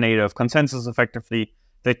Anoma native consensus effectively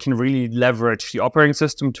that can really leverage the operating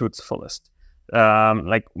system to its fullest.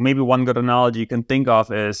 Like maybe one good analogy you can think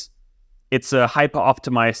of is it's a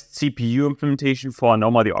hyper-optimized CPU implementation for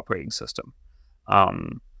Anoma, the operating system.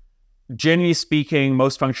 Generally speaking,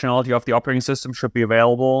 most functionality of the operating system should be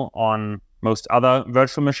available on most other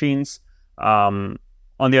virtual machines. On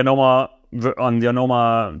the Anoma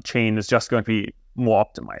chain, it's just going to be more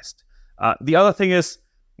optimized. The other thing is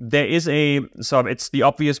there is it's the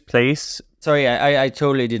obvious place. Sorry, I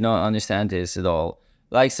totally did not understand this at all.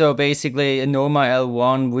 Like, so basically Anoma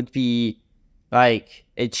L1 would be like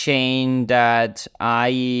a chain that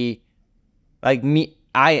I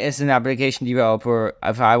as an application developer,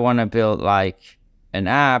 if I want to build like an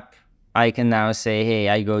app, I can now say, hey,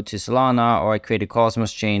 I go to Solana, or I create a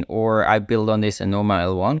Cosmos chain, or I build on this Anoma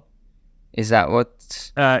L1. Is that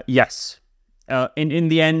what? Yes. in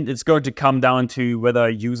the end, it's going to come down to whether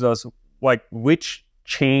users, like which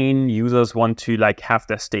chain users want to like have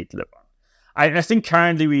their state live on. I think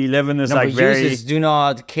currently we live in this users do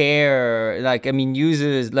not care. Like, I mean,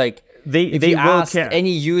 users, like, if you ask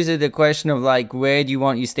any user the question of like, where do you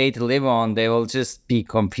want your state to live on, they will just be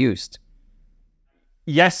confused.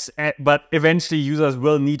 Yes, but eventually users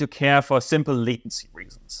will need to care for simple latency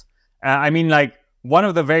reasons. I mean, like, one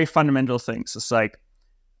of the very fundamental things is like,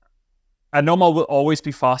 Anoma will always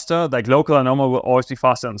be faster, like local Anoma will always be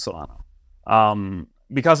faster than Solana.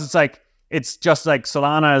 Because it's like, it's just like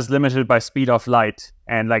Solana is limited by speed of light,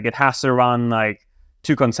 and like it has to run like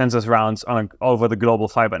 2 consensus rounds over the global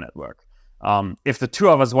fiber network. If the 2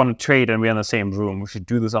 of us want to trade and we're in the same room, we should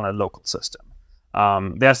do this on a local system.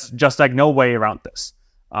 There's just like no way around this.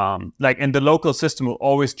 Like, and the local system will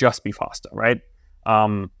always just be faster, right?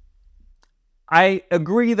 I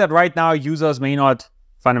agree that right now users may not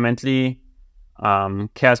fundamentally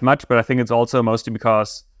care as much, but I think it's also mostly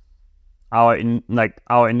because our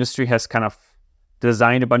industry has kind of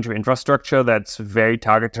designed a bunch of infrastructure that's very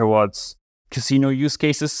targeted towards casino use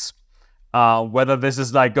cases. Whether this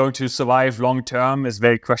is like going to survive long term is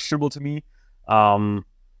very questionable to me. And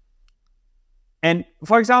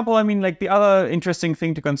for example, I mean, like the other interesting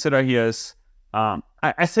thing to consider here is,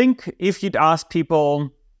 I think if you'd ask people,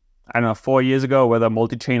 I don't know, 4 years ago whether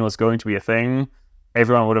multi-chain was going to be a thing,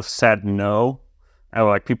 everyone would have said no. Or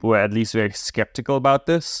like people were at least very skeptical about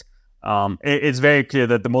this. It's very clear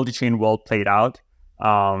that the multi-chain world played out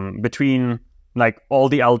between like all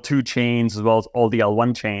the L2 chains as well as all the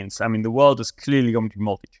L1 chains. I mean, the world is clearly going to be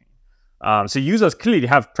multi-chain. So users clearly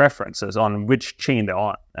have preferences on which chain they're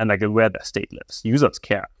on and like where their state lives. Users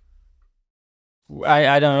care.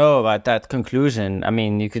 I don't know about that conclusion. I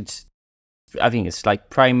mean, I think it's like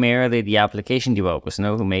primarily the application developers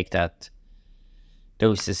who make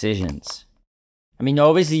those decisions. I mean,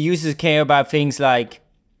 obviously users care about things like,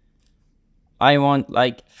 I want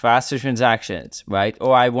like faster transactions, right?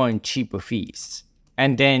 Or I want cheaper fees.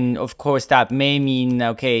 And then of course that may mean,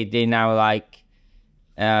 okay, they now like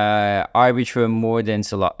Arbitrum more than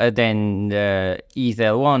ETH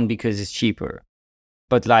L1 because it's cheaper.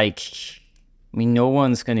 But like, I mean, no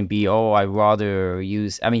one's going to be, oh, I'd rather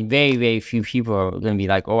use, I mean, very, very few people are going to be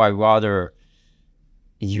like, oh, I'd rather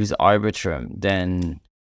use Arbitrum than,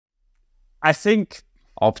 I think,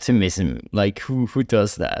 optimism. Like, who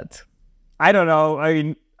does that? I don't know. I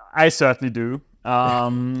mean, I certainly do.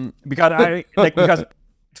 Because it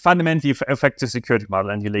fundamentally affects the security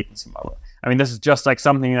model and your latency model. I mean, this is just like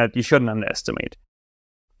something that you shouldn't underestimate.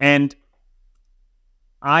 And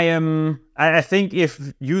I think if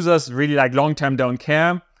users really like long-term don't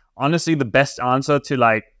care, honestly, the best answer to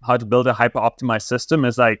like how to build a hyper-optimized system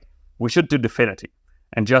is like, we should do Definity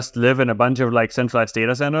and just live in a bunch of like centralized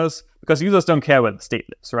data centers, because users don't care where the state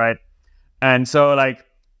lives, right? And so like,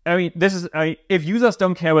 I mean, if users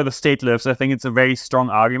don't care where the state lives, I think it's a very strong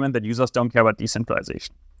argument that users don't care about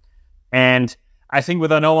decentralization. And I think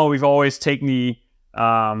with Anoma, we've always taken the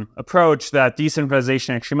approach that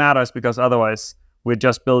decentralization actually matters, because otherwise we're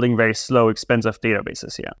just building very slow, expensive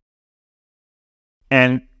databases here.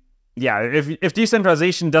 And yeah, if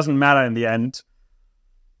decentralization doesn't matter in the end,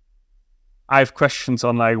 I have questions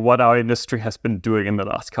on like what our industry has been doing in the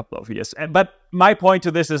last couple of years. But my point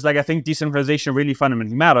to this is like, I think decentralization really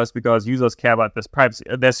fundamentally matters because users care about this privacy,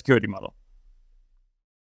 their security model.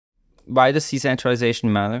 Why does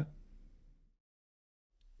decentralization matter?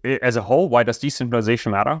 As a whole, why does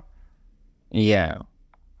decentralization matter? Yeah.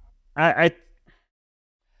 I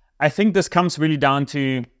think this comes really down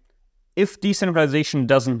to, if decentralization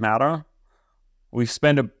doesn't matter, we've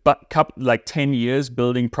spent like 10 years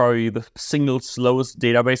building probably the single slowest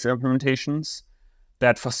database implementations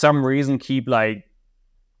that for some reason keep like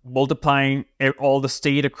multiplying all the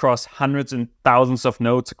state across hundreds and thousands of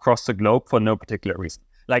nodes across the globe for no particular reason.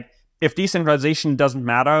 Like, if decentralization doesn't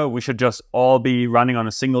matter, we should just all be running on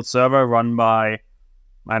a single server run by,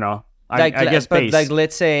 I don't know, I guess base. But like,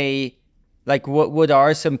 let's say, like what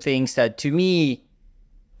are some things that to me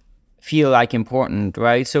feel like important,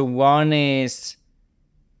 right? So one is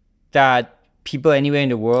that people anywhere in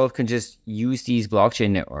the world can just use these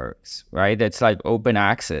blockchain networks, right? That's like open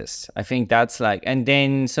access. I think that's like, and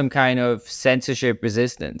then some kind of censorship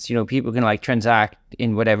resistance. You know, people can like transact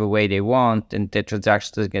in whatever way they want, and the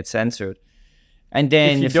transactions doesn't get censored. And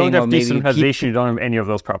then if you don't have decentralization, you don't have any of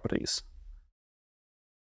those properties.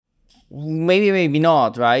 Maybe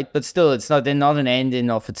not, right? But still, they're not an end in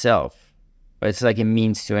of itself, but it's like a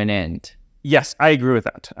means to an end. Yes, I agree with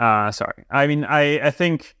that. Sorry. I mean, I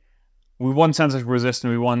think we want censorship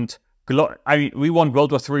resistance. We want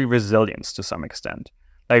World War III resilience to some extent.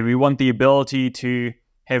 Like we want the ability to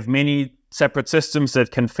have many separate systems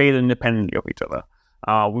that can fail independently of each other.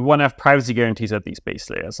 We want to have privacy guarantees at these base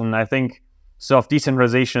layers. And I think sort of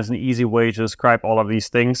decentralization is an easy way to describe all of these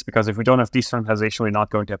things, because if we don't have decentralization, we're not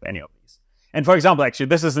going to have any of these. And for example, actually,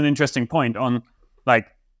 this is an interesting point on like,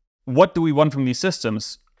 what do we want from these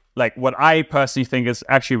systems? Like what I personally think is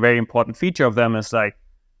actually a very important feature of them is like,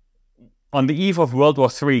 on the eve of World War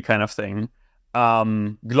III kind of thing,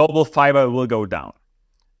 global fiber will go down.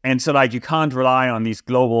 And so like you can't rely on these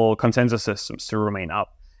global consensus systems to remain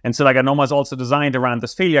up. And so like Anoma is also designed around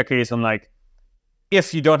this failure case on like,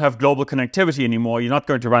 if you don't have global connectivity anymore, you're not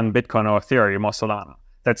going to run Bitcoin or Ethereum or Solana.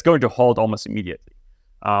 That's going to halt almost immediately.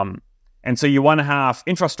 And so you want to have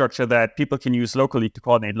infrastructure that people can use locally to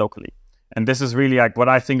coordinate locally. And this is really like what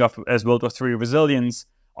I think of as World War III resilience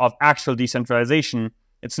of actual decentralization.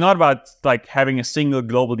 It's not about like having a single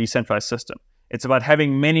global decentralized system. It's about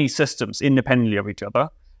having many systems independently of each other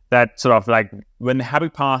that sort of like when the happy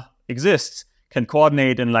path exists can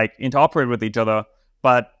coordinate and like interoperate with each other.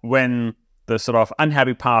 But when the sort of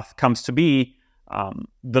unhappy path comes to be,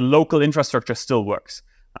 the local infrastructure still works.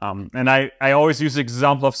 And I always use the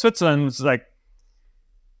example of Switzerland. It's like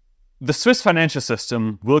the Swiss financial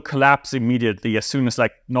system will collapse immediately as soon as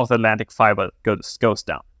like North Atlantic fiber goes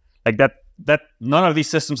down. Like that none of these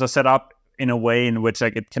systems are set up in a way in which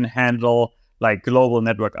like it can handle like global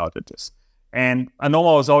network outages. And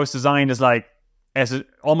Anoma was always designed as like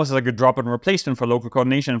almost like a drop-in replacement for local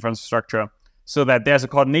coordination infrastructure, so that there's a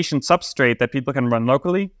coordination substrate that people can run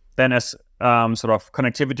locally. Then as sort of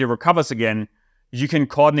connectivity recovers again, you can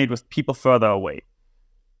coordinate with people further away.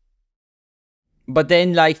 But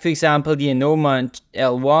then, like, for example, the Anoma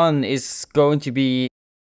L1 is going to be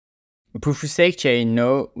a proof of stake chain,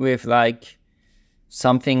 no? With like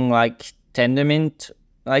something like Tendermint,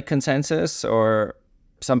 like consensus or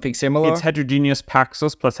something similar? It's heterogeneous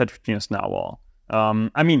Paxos plus heterogeneous Narwhal.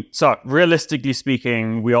 I mean, so realistically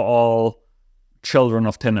speaking, we are all children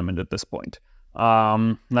of Tendermint at this point.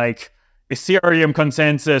 Like Ethereum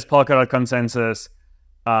consensus, Polkadot consensus,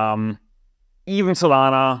 even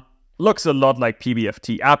Solana looks a lot like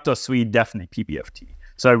PBFT. Aptos Suite, definitely PBFT.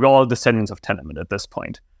 So we're all descendants of Tendermint at this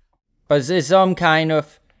point. But there's some kind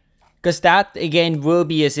of, because that again will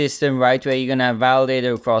be a system, right, where you're going to have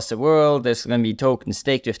validator across the world. There's going to be tokens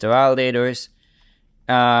staked with the validators.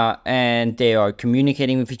 And they are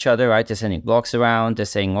communicating with each other, right? They're sending blocks around. They're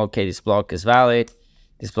saying, okay, this block is valid.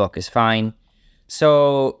 This block is fine.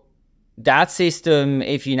 So that system,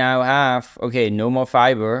 if you now have, okay, no more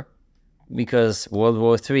fiber because World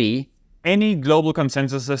War III. Any global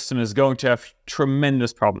consensus system is going to have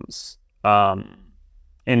tremendous problems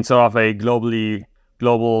in sort of a global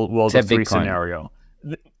World War III scenario,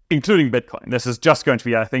 including Bitcoin. This is just going to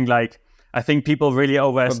be, I think people really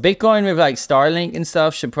But Bitcoin with like Starlink and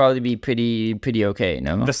stuff should probably be pretty okay,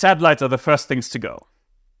 no? The satellites are the first things to go.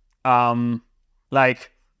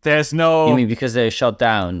 Like there's no. You mean because they're shut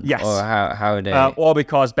down? Yes. Or how are they? Or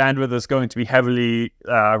because bandwidth is going to be heavily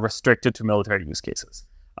restricted to military use cases.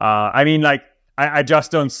 I mean, like I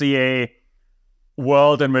just don't see a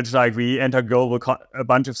world in which like we enter a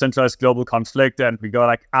bunch of centralized global conflict and we go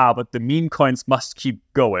like, but the meme coins must keep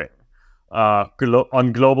going.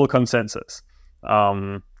 On global consensus.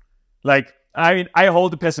 Like, I mean, I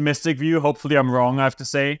hold a pessimistic view. Hopefully I'm wrong, I have to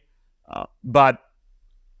say. But,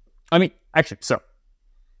 I mean, actually, so,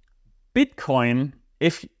 Bitcoin,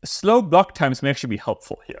 if slow block times may actually be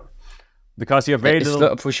helpful here. Because you have very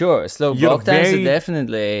little... for sure. Slow block times are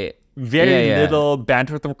definitely... Very little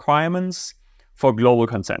bandwidth requirements for global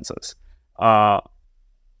consensus. But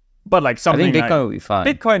like something I think Bitcoin will be fine.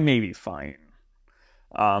 Bitcoin may be fine.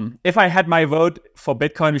 If I had my vote for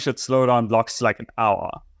Bitcoin, we should slow down blocks to like an hour.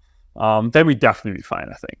 Then we'd definitely be fine,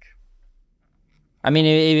 I think. I mean,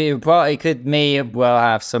 it may well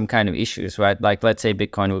have some kind of issues, right? Like, let's say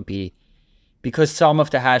Bitcoin would be, because some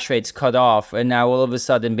of the hash rate's cut off, and now all of a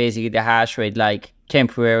sudden, basically the hash rate like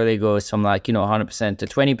temporarily goes from like, 100% to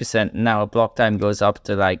 20%, and now block time goes up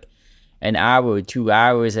to like an hour, 2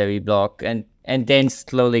 hours every block, and then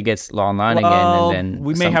slowly gets online again, and then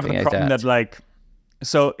we may have the problem that like,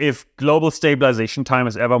 so if global stabilization time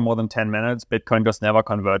is ever more than 10 minutes, Bitcoin just never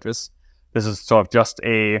converges. This is sort of just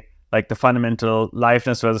like the fundamental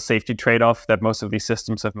liveness versus safety trade-off that most of these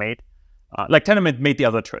systems have made. Like Tendermint made the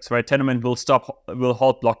other choice, right? Tendermint will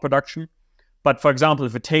halt block production. But for example,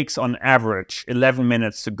 if it takes on average 11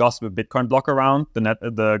 minutes to gossip a Bitcoin block around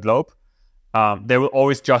the globe, there will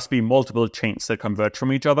always just be multiple chains that converge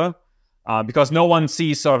from each other. Because no one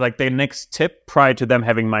sees sort of like their next tip prior to them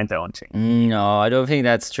having mined their own chain. No, I don't think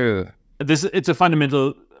that's true. It's a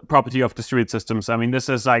fundamental property of distributed systems. I mean, this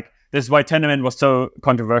is why Tendermint was so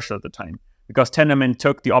controversial at the time, because Tendermint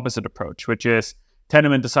took the opposite approach, which is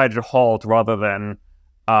Tendermint decided to halt rather than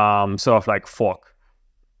sort of like fork.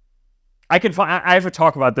 I have a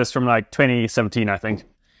talk about this from like 2017, I think.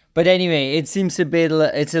 But anyway, it seems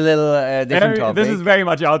it's a little different topic. This is very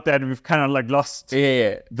much out there, and we've kind of like lost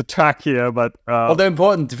the track here. But although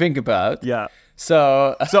important to think about. Yeah.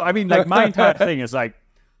 So I mean, like my entire thing is like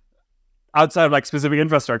outside of like specific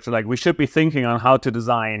infrastructure, like we should be thinking on how to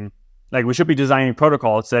design. Like we should be designing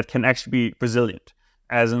protocols that can actually be resilient.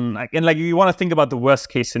 As in, like, and like you want to think about the worst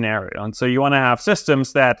case scenario, and so you want to have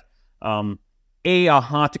systems that A, are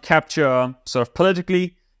hard to capture sort of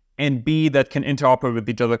politically, and B, that can interoperate with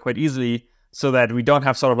each other quite easily, so that we don't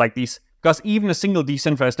have sort of like these, because even a single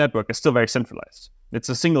decentralized network is still very centralized. It's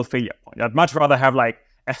a single failure point. I'd much rather have like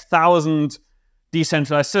 1,000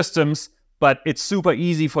 decentralized systems, but it's super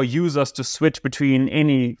easy for users to switch between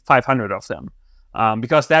any 500 of them,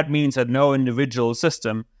 because that means that no individual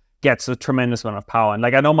system gets a tremendous amount of power. And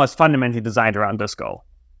like Anoma is fundamentally designed around this goal.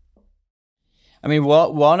 I mean,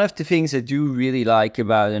 one of the things I do really like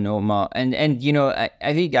about Anoma, and you know,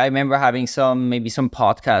 I think I remember having maybe some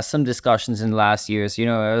podcasts, some discussions in the last years. You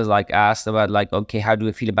know, I was like asked about like, okay, how do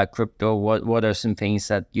I feel about crypto? What are some things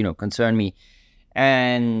that, you know, concern me?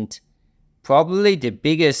 And probably the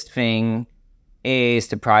biggest thing is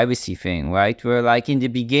the privacy thing, right? Where like in the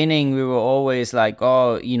beginning, we were always like,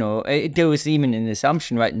 oh, you know, there was even an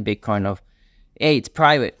assumption, right, in Bitcoin of, hey, it's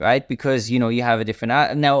private, right? Because, you know, you have a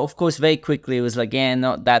different... Now, of course, very quickly, it was like, yeah,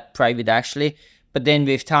 not that private, actually. But then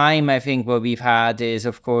with time, I think what we've had is,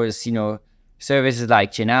 of course, you know, services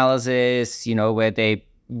like Generalised, you know, where they're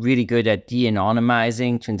really good at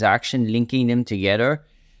de-anonymizing transaction, linking them together.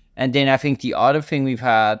 And then I think the other thing we've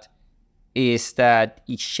had is that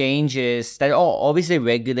exchanges, that obviously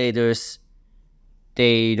regulators,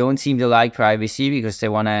 they don't seem to like privacy because they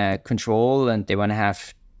want to control and they want to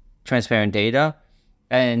have transparent data.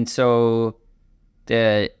 And so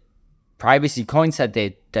the privacy coins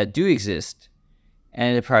that do exist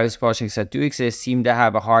and the privacy projects that do exist seem to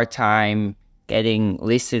have a hard time getting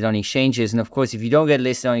listed on exchanges. And of course, if you don't get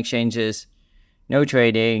listed on exchanges, no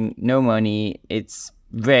trading, no money, it's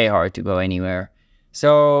very hard to go anywhere.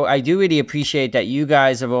 So I do really appreciate that you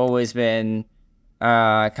guys have always been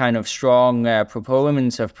kind of strong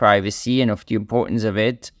proponents of privacy and of the importance of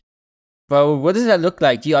it. But what does that look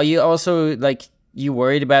like? Are you also like, you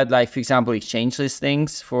worried about like, for example, exchange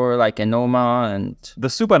listings for like Anoma? And the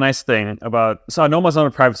super nice thing about, so Anoma is not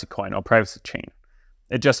a privacy coin or privacy chain.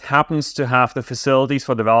 It just happens to have the facilities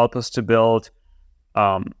for developers to build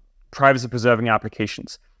privacy preserving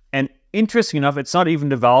applications. And interesting enough, it's not even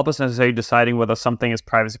developers necessarily deciding whether something is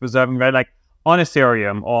privacy preserving, right? Like on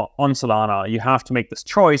Ethereum or on Solana, you have to make this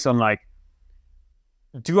choice on like,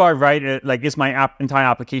 do I write it, like, is my entire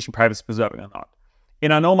application privacy preserving or not?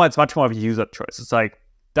 In Anoma, it's much more of a user choice. It's like,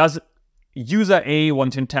 does user A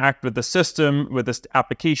want to interact with the system, with this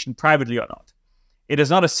application privately or not? It is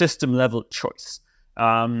not a system level choice.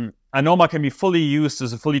 Anoma can be fully used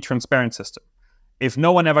as a fully transparent system. If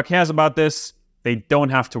no one ever cares about this, they don't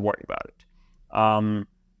have to worry about it.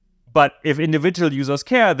 But if individual users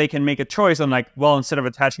care, they can make a choice on like, well, instead of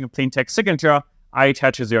attaching a plain text signature, I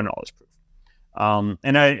attach a zero knowledge proof.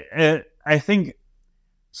 And I think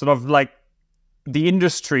sort of like the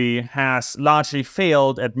industry has largely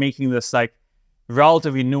failed at making this like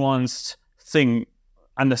relatively nuanced thing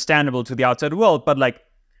understandable to the outside world. But like,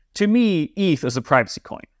 to me, ETH is a privacy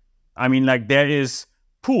coin. I mean, like there is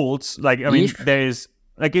pools, like, I mean, there is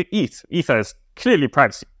like ETH. Ether is clearly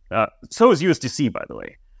privacy. So is USDC, by the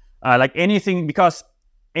way. Like anything, because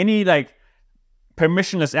any like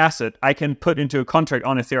permissionless asset I can put into a contract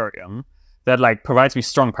on Ethereum that like provides me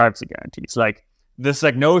strong privacy guarantees. Like this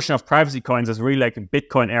like notion of privacy coins is really like a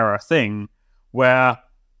Bitcoin era thing where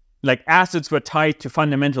like assets were tied to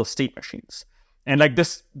fundamental state machines. And like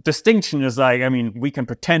this distinction is like, I mean, we can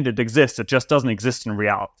pretend it exists, it just doesn't exist in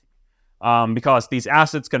reality. Because these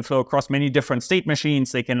assets can flow across many different state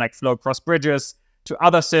machines. They can like flow across bridges to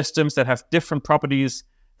other systems that have different properties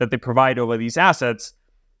that they provide over these assets.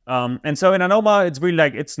 And so in Anoma, it's really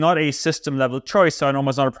like, it's not a system level choice. So Anoma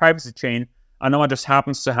is not a privacy chain. Anoma just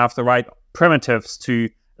happens to have the right primitives to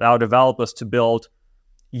allow developers to build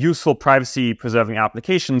useful privacy preserving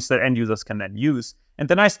applications that end users can then use. And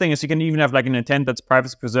the nice thing is you can even have like an intent that's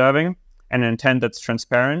privacy preserving and an intent that's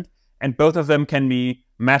transparent. And both of them can be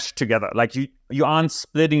meshed together. Like you aren't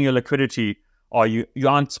splitting your liquidity or you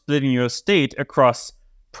aren't splitting your state across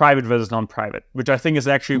private versus non-private, which I think is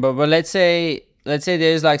actually... But let's say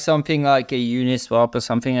there's like something like a Uniswap or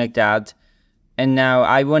something like that. And now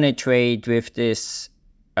I want to trade with this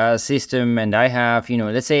system and I have,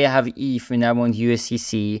 let's say I have ETH and I want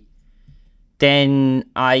USDC, then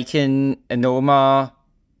Anoma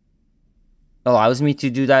allows me to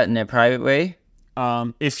do that in a private way.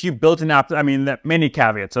 If you build an app, there are many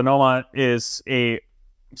caveats. Anoma is a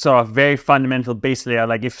sort of very fundamental base layer.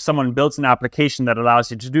 Like if someone builds an application that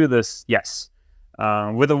allows you to do this, yes.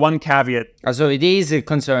 With the one caveat. So it is a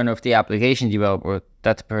concern of the application developer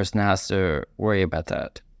that the person has to worry about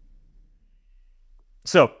that.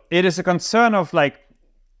 So it is a concern of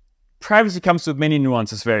privacy comes with many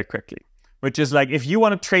nuances very quickly, which is if you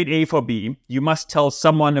want to trade A for B, you must tell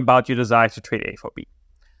someone about your desire to trade A for B.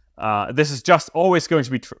 This is just always going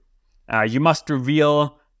to be true. You must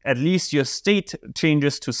reveal at least your state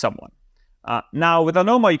changes to someone. Now with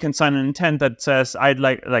Anoma, you can sign an intent that says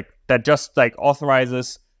that just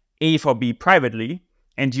authorizes A for B privately,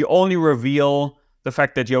 and you only reveal the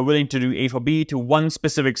fact that you're willing to do A for B to one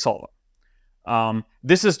specific solver.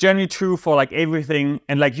 This is generally true for everything,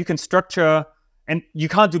 and you can structure, and you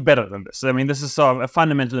can't do better than this. This is sort of a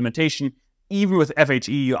fundamental limitation. Even with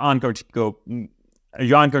FHE, you aren't going to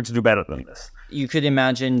do better than this. You could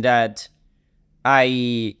imagine that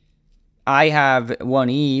I have one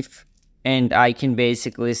ETH, and I can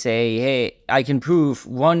basically say, hey, I can prove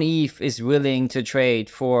one ETH is willing to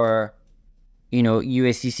trade for,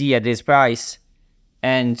 USDC at this price,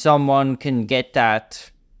 and someone can get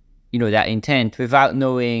that, that intent without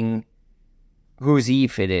knowing whose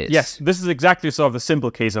ETH it is. Yes, this is exactly sort of the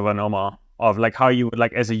simple case of Anoma, of how you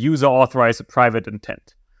would as a user authorize a private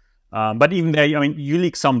intent. But even there, you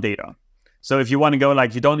leak some data. So if you want to go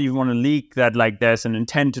you don't even want to leak that there's an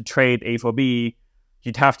intent to trade A for B,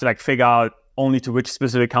 you'd have to figure out only to which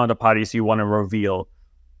specific counterparties you want to reveal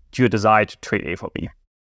your desire to trade A for B.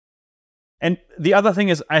 And the other thing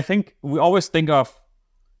is, I think we always think of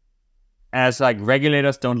as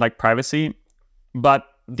regulators don't like privacy, but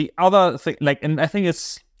the other thing, and I think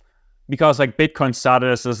it's because Bitcoin started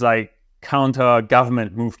as this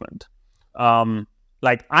counter-government movement. I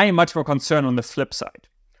am much more concerned on the flip side,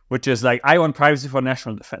 which is I want privacy for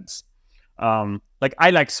national defense. I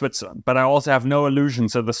like Switzerland, but I also have no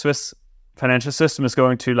illusions that the Swiss financial system is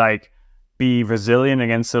going to be resilient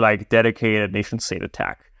against a dedicated nation state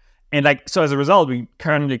attack. And so as a result, we're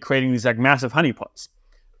currently creating these massive honeypots.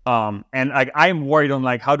 And I'm worried on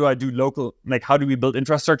how do I do local, how do we build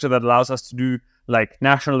infrastructure that allows us to do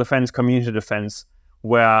national defense, community defense,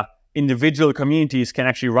 where individual communities can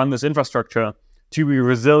actually run this infrastructure to be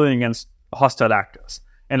resilient against hostile actors.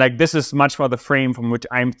 And this is much more the frame from which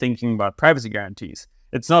I'm thinking about privacy guarantees.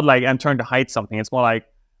 It's not I'm trying to hide something. It's more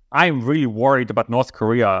I'm really worried about North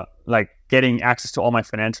Korea getting access to all my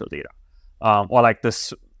financial data, or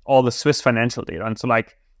all the Swiss financial data. And so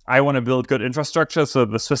I want to build good infrastructure so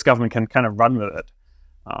the Swiss government can kind of run with it.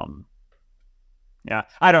 Yeah,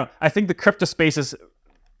 I think the crypto space is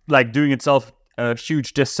doing itself a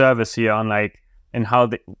huge disservice here on and how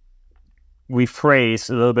we phrase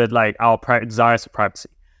a little bit our desires for privacy.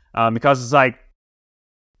 Because it's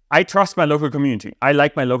I trust my local community. I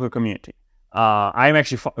like my local community. I'm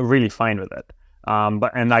actually really fine with it.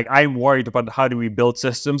 But I'm worried about how do we build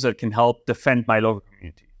systems that can help defend my local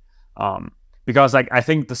community. Because I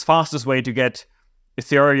think the fastest way to get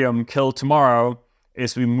Ethereum killed tomorrow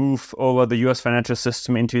is we move over the US financial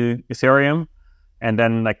system into Ethereum. And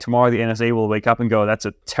then tomorrow the NSA will wake up and go, that's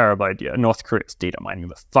a terrible idea. North Korea is data mining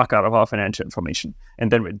the fuck out of our financial information.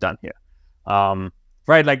 And then we're done here.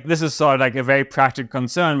 Right? This is sort of a very practical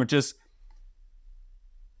concern, which is,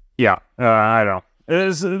 yeah, I don't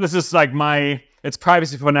know. This is it's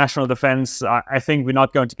privacy for national defense. I think we're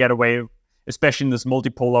not going to get away, especially in this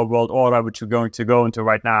multipolar world order, which we're going to go into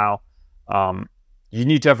right now. You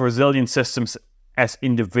need to have resilient systems as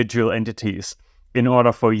individual entities in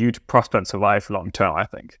order for you to prosper and survive long term, I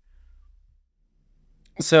think.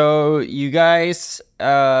 So you guys,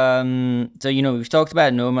 we've talked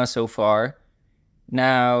about Anoma so far.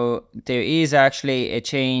 Now, there is actually a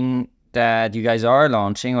chain that you guys are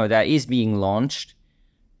launching, or that is being launched,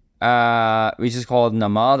 which is called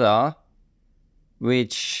Namada,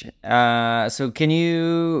 which, so can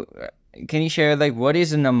you share what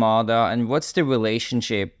is a Namada and what's the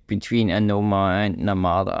relationship between Anoma and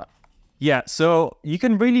Namada? Yeah, so you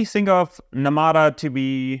can really think of Namada to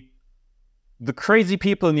be the crazy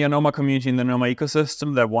people in the Anoma community, in the Anoma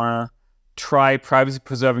ecosystem, that want to try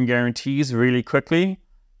privacy-preserving guarantees really quickly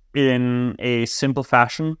in a simple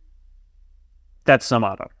fashion. That's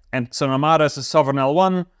Namada. And so Namada is a sovereign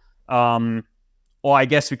L1, or I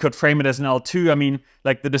guess we could frame it as an L2.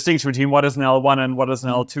 The distinction between what is an L1 and what is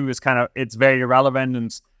an L2 is it's very irrelevant and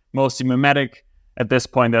it's mostly mimetic. At this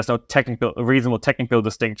point, there's no reasonable technical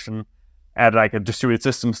distinction. at like a distributed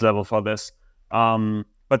systems level for this.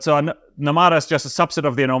 But so Namada is just a subset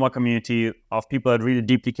of the Anoma community of people that really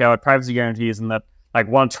deeply care about privacy guarantees and that like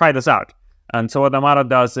want to try this out. And so what Namada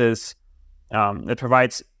does is it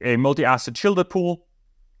provides a multi-asset shielded pool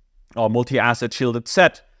or multi-asset shielded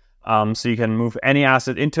set. So you can move any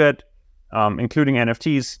asset into it, including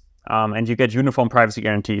NFTs, and you get uniform privacy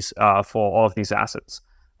guarantees for all of these assets.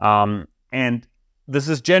 And this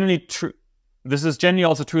is generally true. This is generally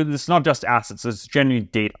also true. This is not just assets. It's generally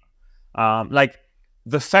data. Like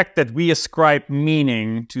the fact that we ascribe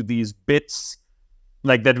meaning to these bits,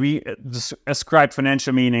 like that we ascribe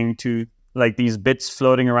financial meaning to like these bits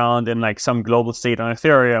floating around in like some global state on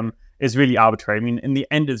Ethereum is really arbitrary. I mean, in the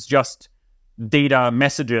end, it's just data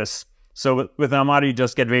messages. So with Namada, you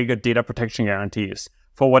just get very good data protection guarantees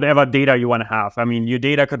for whatever data you want to have. I mean, your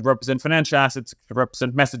data could represent financial assets, could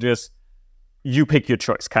represent messages. You pick your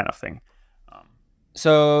choice, kind of thing.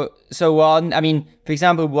 So one, I mean, for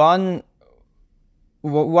example, one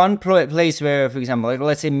place where, for example, like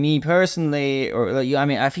let's say me personally, or I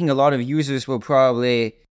mean, I think a lot of users will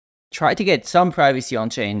probably try to get some privacy on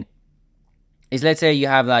chain. Is let's say you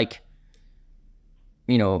have like,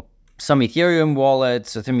 you know, some Ethereum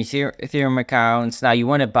wallets or some Ethereum accounts. Now you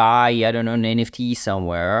want to buy, I don't know, an NFT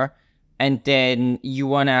somewhere, and then you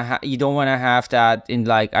don't want to have that in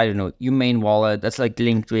like, I don't know, your main wallet that's like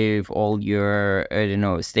linked with all your, I don't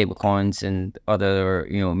know, stable coins and other,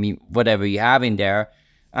 you know, whatever you have in there.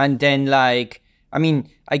 And then like, I mean,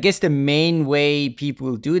 I guess the main way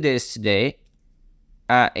people do this today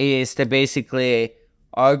is they basically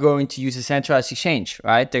are going to use a centralized exchange,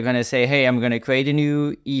 right? They're going to say, hey, I'm going to create a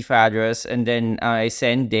new ETH address, and then I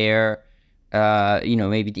send there, you know,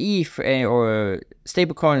 maybe the ETH or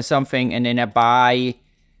stablecoin or something, and then I buy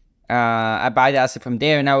the asset from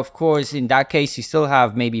there. Now, of course, in that case, you still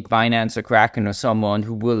have maybe Binance or Kraken or someone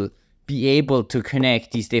who will be able to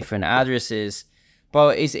connect these different addresses.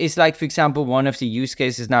 But it's like, for example, one of the use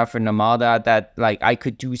cases now for Namada that like I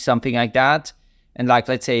could do something like that. And like,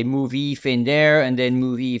 let's say, move ETH in there and then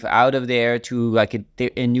move ETH out of there to like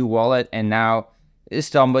a new wallet. And now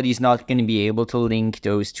somebody's not going to be able to link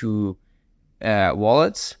those two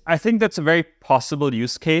wallets. I think that's a very possible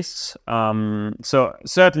use case. So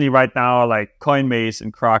certainly right now, like Coinbase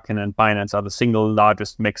and Kraken and Binance are the single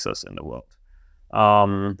largest mixers in the world. I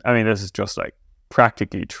mean, this is just like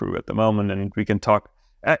practically true at the moment, and we can talk.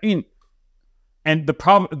 I mean, and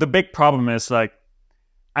the big problem is like,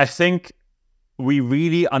 I think we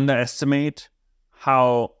really underestimate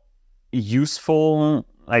how useful,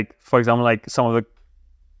 like, for example, like some of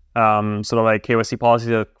the sort of like KYC policies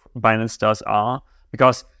that Binance does are,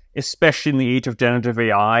 because especially in the age of generative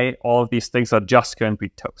AI, all of these things are just going to be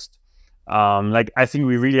toast. Like, I think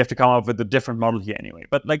we really have to come up with a different model here anyway.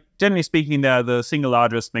 But like, generally speaking, they're the single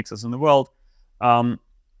largest mixers in the world. And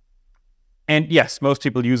yes, most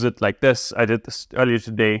people use it like this. I did this earlier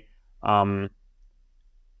today.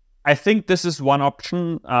 I think this is one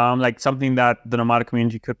option, like something that the Namada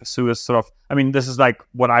community could pursue is sort of, I mean, this is like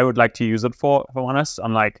what I would like to use it for, if I'm honest.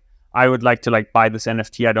 I'm like, I would like to like buy this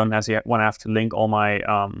NFT. I don't want to have to link all my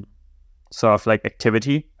sort of like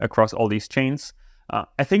activity across all these chains.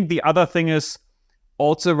 I think the other thing is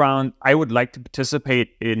also around, I would like to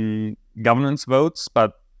participate in governance votes,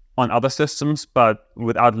 but on other systems, but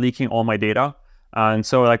without leaking all my data. And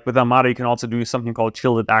so like with Namada, you can also do something called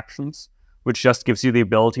shielded actions, which just gives you the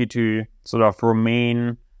ability to sort of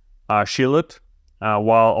remain shielded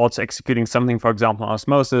while also executing something, for example, on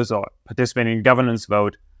osmosis or participating in a governance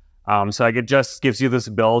vote. So like it just gives you this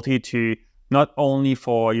ability to not only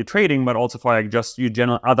for your trading, but also for like just your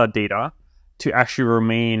general other data to actually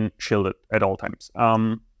remain shielded at all times.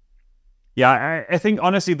 Yeah, I think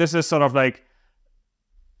honestly, this is sort of like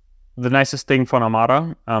the nicest thing for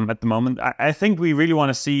Namada at the moment. I think we really want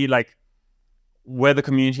to see like where the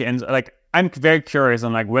community ends. Like, I'm very curious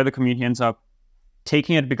on like where the community ends up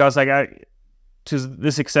taking it, because like to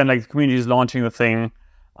this extent, like the community is launching the thing.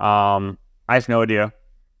 I have no idea.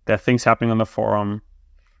 There are things happening on the forum.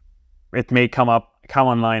 It may come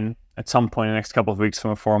online at some point in the next couple of weeks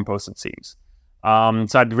from a forum post, it seems.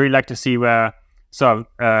 So I'd really like to see where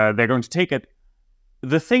they're going to take it.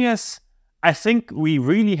 The thing is, I think we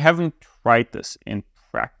really haven't tried this in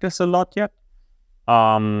practice a lot yet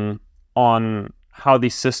on how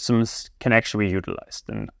these systems can actually be utilized.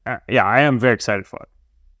 And yeah, I am very excited for it.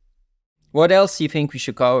 What else do you think we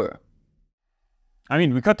should cover? I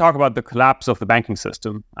mean, we could talk about the collapse of the banking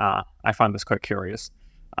system. I find this quite curious.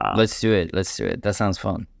 Let's do it. Let's do it. That sounds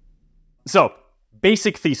fun. So,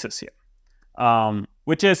 basic thesis here,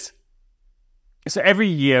 which is, so every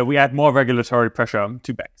year we add more regulatory pressure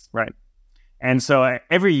to banks, right? And so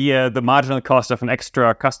every year, the marginal cost of an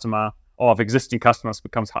extra customer or of existing customers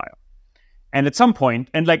becomes higher. And at some point,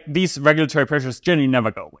 and like these regulatory pressures generally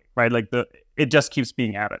never go away, right? Like it just keeps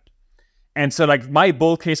being added. And so like my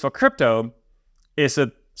bull case for crypto is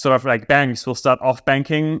that sort of like banks will start off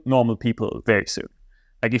banking normal people very soon.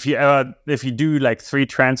 Like if you do like 3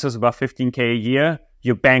 transfers above 15K a year,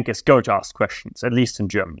 your bank is going to ask questions, at least in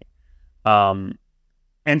Germany. And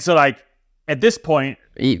so like at this point,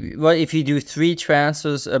 well, if you do 3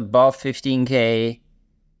 transfers above 15K.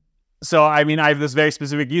 So I mean, I have this very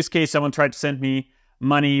specific use case. Someone tried to send me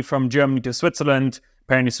money from Germany to Switzerland.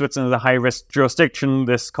 Apparently Switzerland is a high-risk jurisdiction.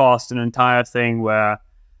 This caused an entire thing where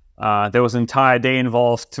there was an entire day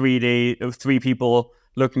involved, 3 people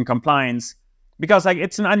looking compliance, because like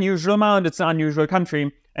it's an unusual amount, it's an unusual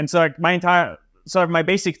country. And so like my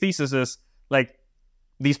basic thesis is like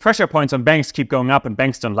these pressure points on banks keep going up, and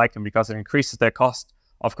banks don't like them because it increases their cost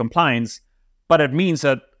of compliance. But it means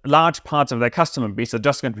that large parts of their customer base are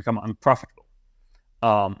just going to become unprofitable.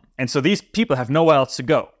 And so these people have nowhere else to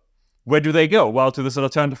go. Where do they go? Well, to this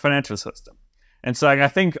alternative financial system. And so like, I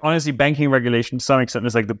think, honestly, banking regulation to some extent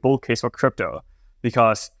is like the bull case for crypto,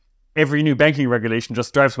 because every new banking regulation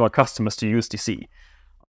just drives more customers to USDC.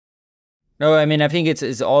 No, I mean, I think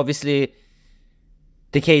it's obviously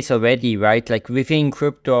the case already, right? Like within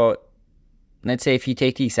crypto, let's say if you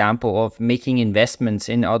take the example of making investments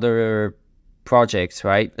in other projects,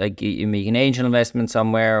 right? Like you make an angel investment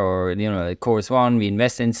somewhere, or, you know, like Course One, we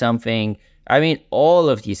invest in something. I mean, all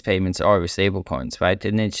of these payments are with stablecoins, right?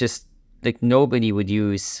 And it's just like nobody would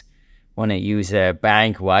want to use a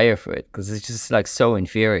bank wire for it, because it's just like so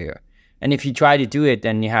inferior. And if you try to do it,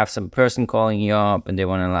 then you have some person calling you up and they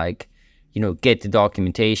want to like, you know, get the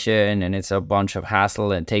documentation, and it's a bunch of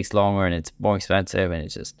hassle and it takes longer and it's more expensive, and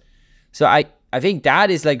it's just, so I think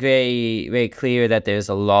that is like very, very clear that there's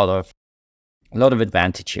a lot of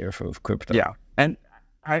advantage here for crypto. Yeah. And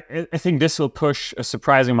I think this will push a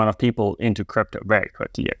surprising amount of people into crypto very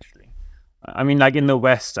quickly, actually. I mean, like in the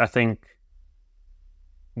West, I think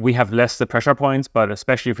we have less the pressure points, but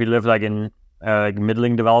especially if you live like in like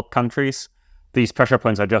middling developed countries, these pressure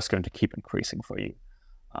points are just going to keep increasing for you.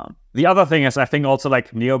 The other thing is, I think also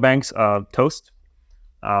like neobanks are toast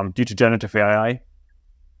due to generative AI.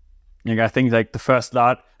 Like, I think like the first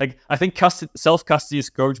lot, like I think self-custody is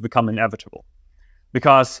going to become inevitable,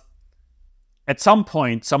 because at some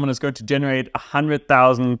point someone is going to generate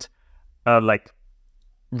 100,000 like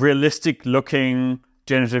realistic looking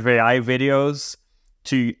generative AI videos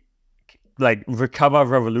to like recover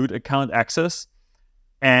Revolut account access,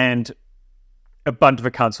 and a bunch of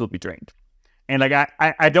accounts will be drained. And like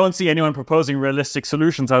I don't see anyone proposing realistic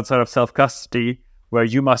solutions outside of self-custody where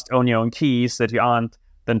you must own your own keys that you aren't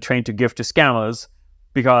then trained to give to scammers,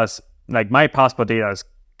 because like my passport data is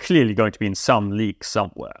clearly going to be in some leak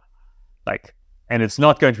somewhere. Like, and it's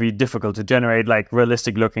not going to be difficult to generate like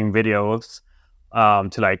realistic looking videos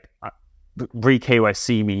to like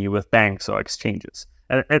re-KYC me with banks or exchanges.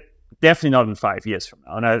 And definitely not in 5 years from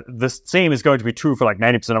now. And the same is going to be true for like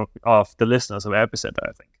 90% of the listeners of Epicenter,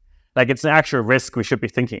 I think. Like, it's an actual risk we should be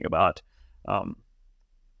thinking about.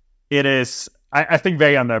 It is, I think,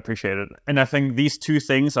 very underappreciated. And I think these two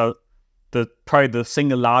things are probably the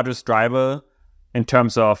single largest driver in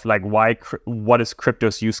terms of like what is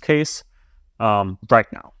crypto's use case right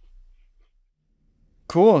now.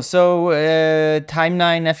 Cool. So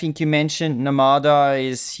timeline, I think you mentioned Namada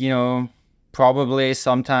is, you know, probably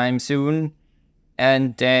sometime soon,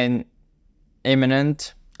 and then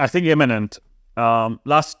imminent. I think imminent.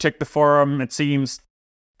 Last check the forum, it seems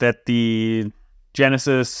that the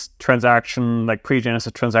Genesis transaction, like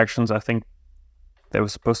pre-Genesis transactions, I think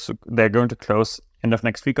they're going to close end of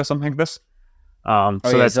next week or something like this.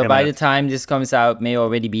 So by the time this comes out, may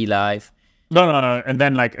already be live. No. And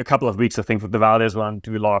then like a couple of weeks, I think, the validators want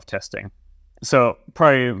to do a lot of testing. So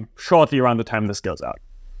probably shortly around the time this goes out.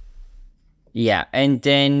 Yeah, and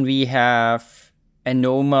then we have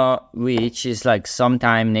Anoma, which is like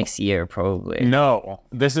sometime next year, probably. No,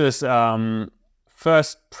 this is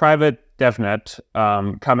first private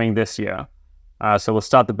DevNet coming this year. So we'll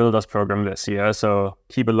start the Builders program this year. So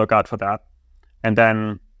keep a lookout for that. And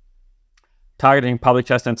then targeting public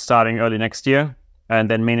testnet starting early next year, and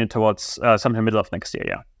then mainly towards sometime middle of next year,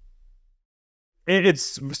 yeah.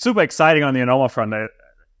 It's super exciting on the Anoma front.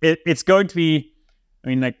 It's going to be, I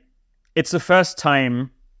mean, like, it's the first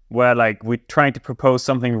time where like we're trying to propose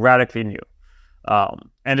something radically new.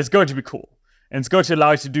 And it's going to be cool. And it's going to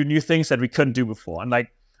allow us to do new things that we couldn't do before. And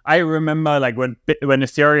like, I remember like when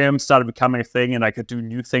Ethereum started becoming a thing and I could do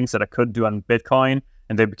new things that I couldn't do on Bitcoin,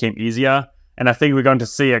 and they became easier. And I think we're going to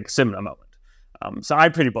see a similar moment. So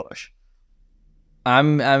I'm pretty bullish.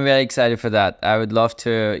 I'm very excited for that. I would love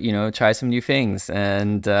to, try some new things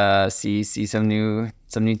and see some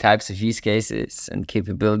new types of use cases and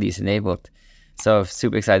capabilities enabled. So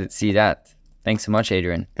super excited to see that. Thanks so much,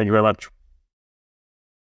 Adrian. Thank you very much.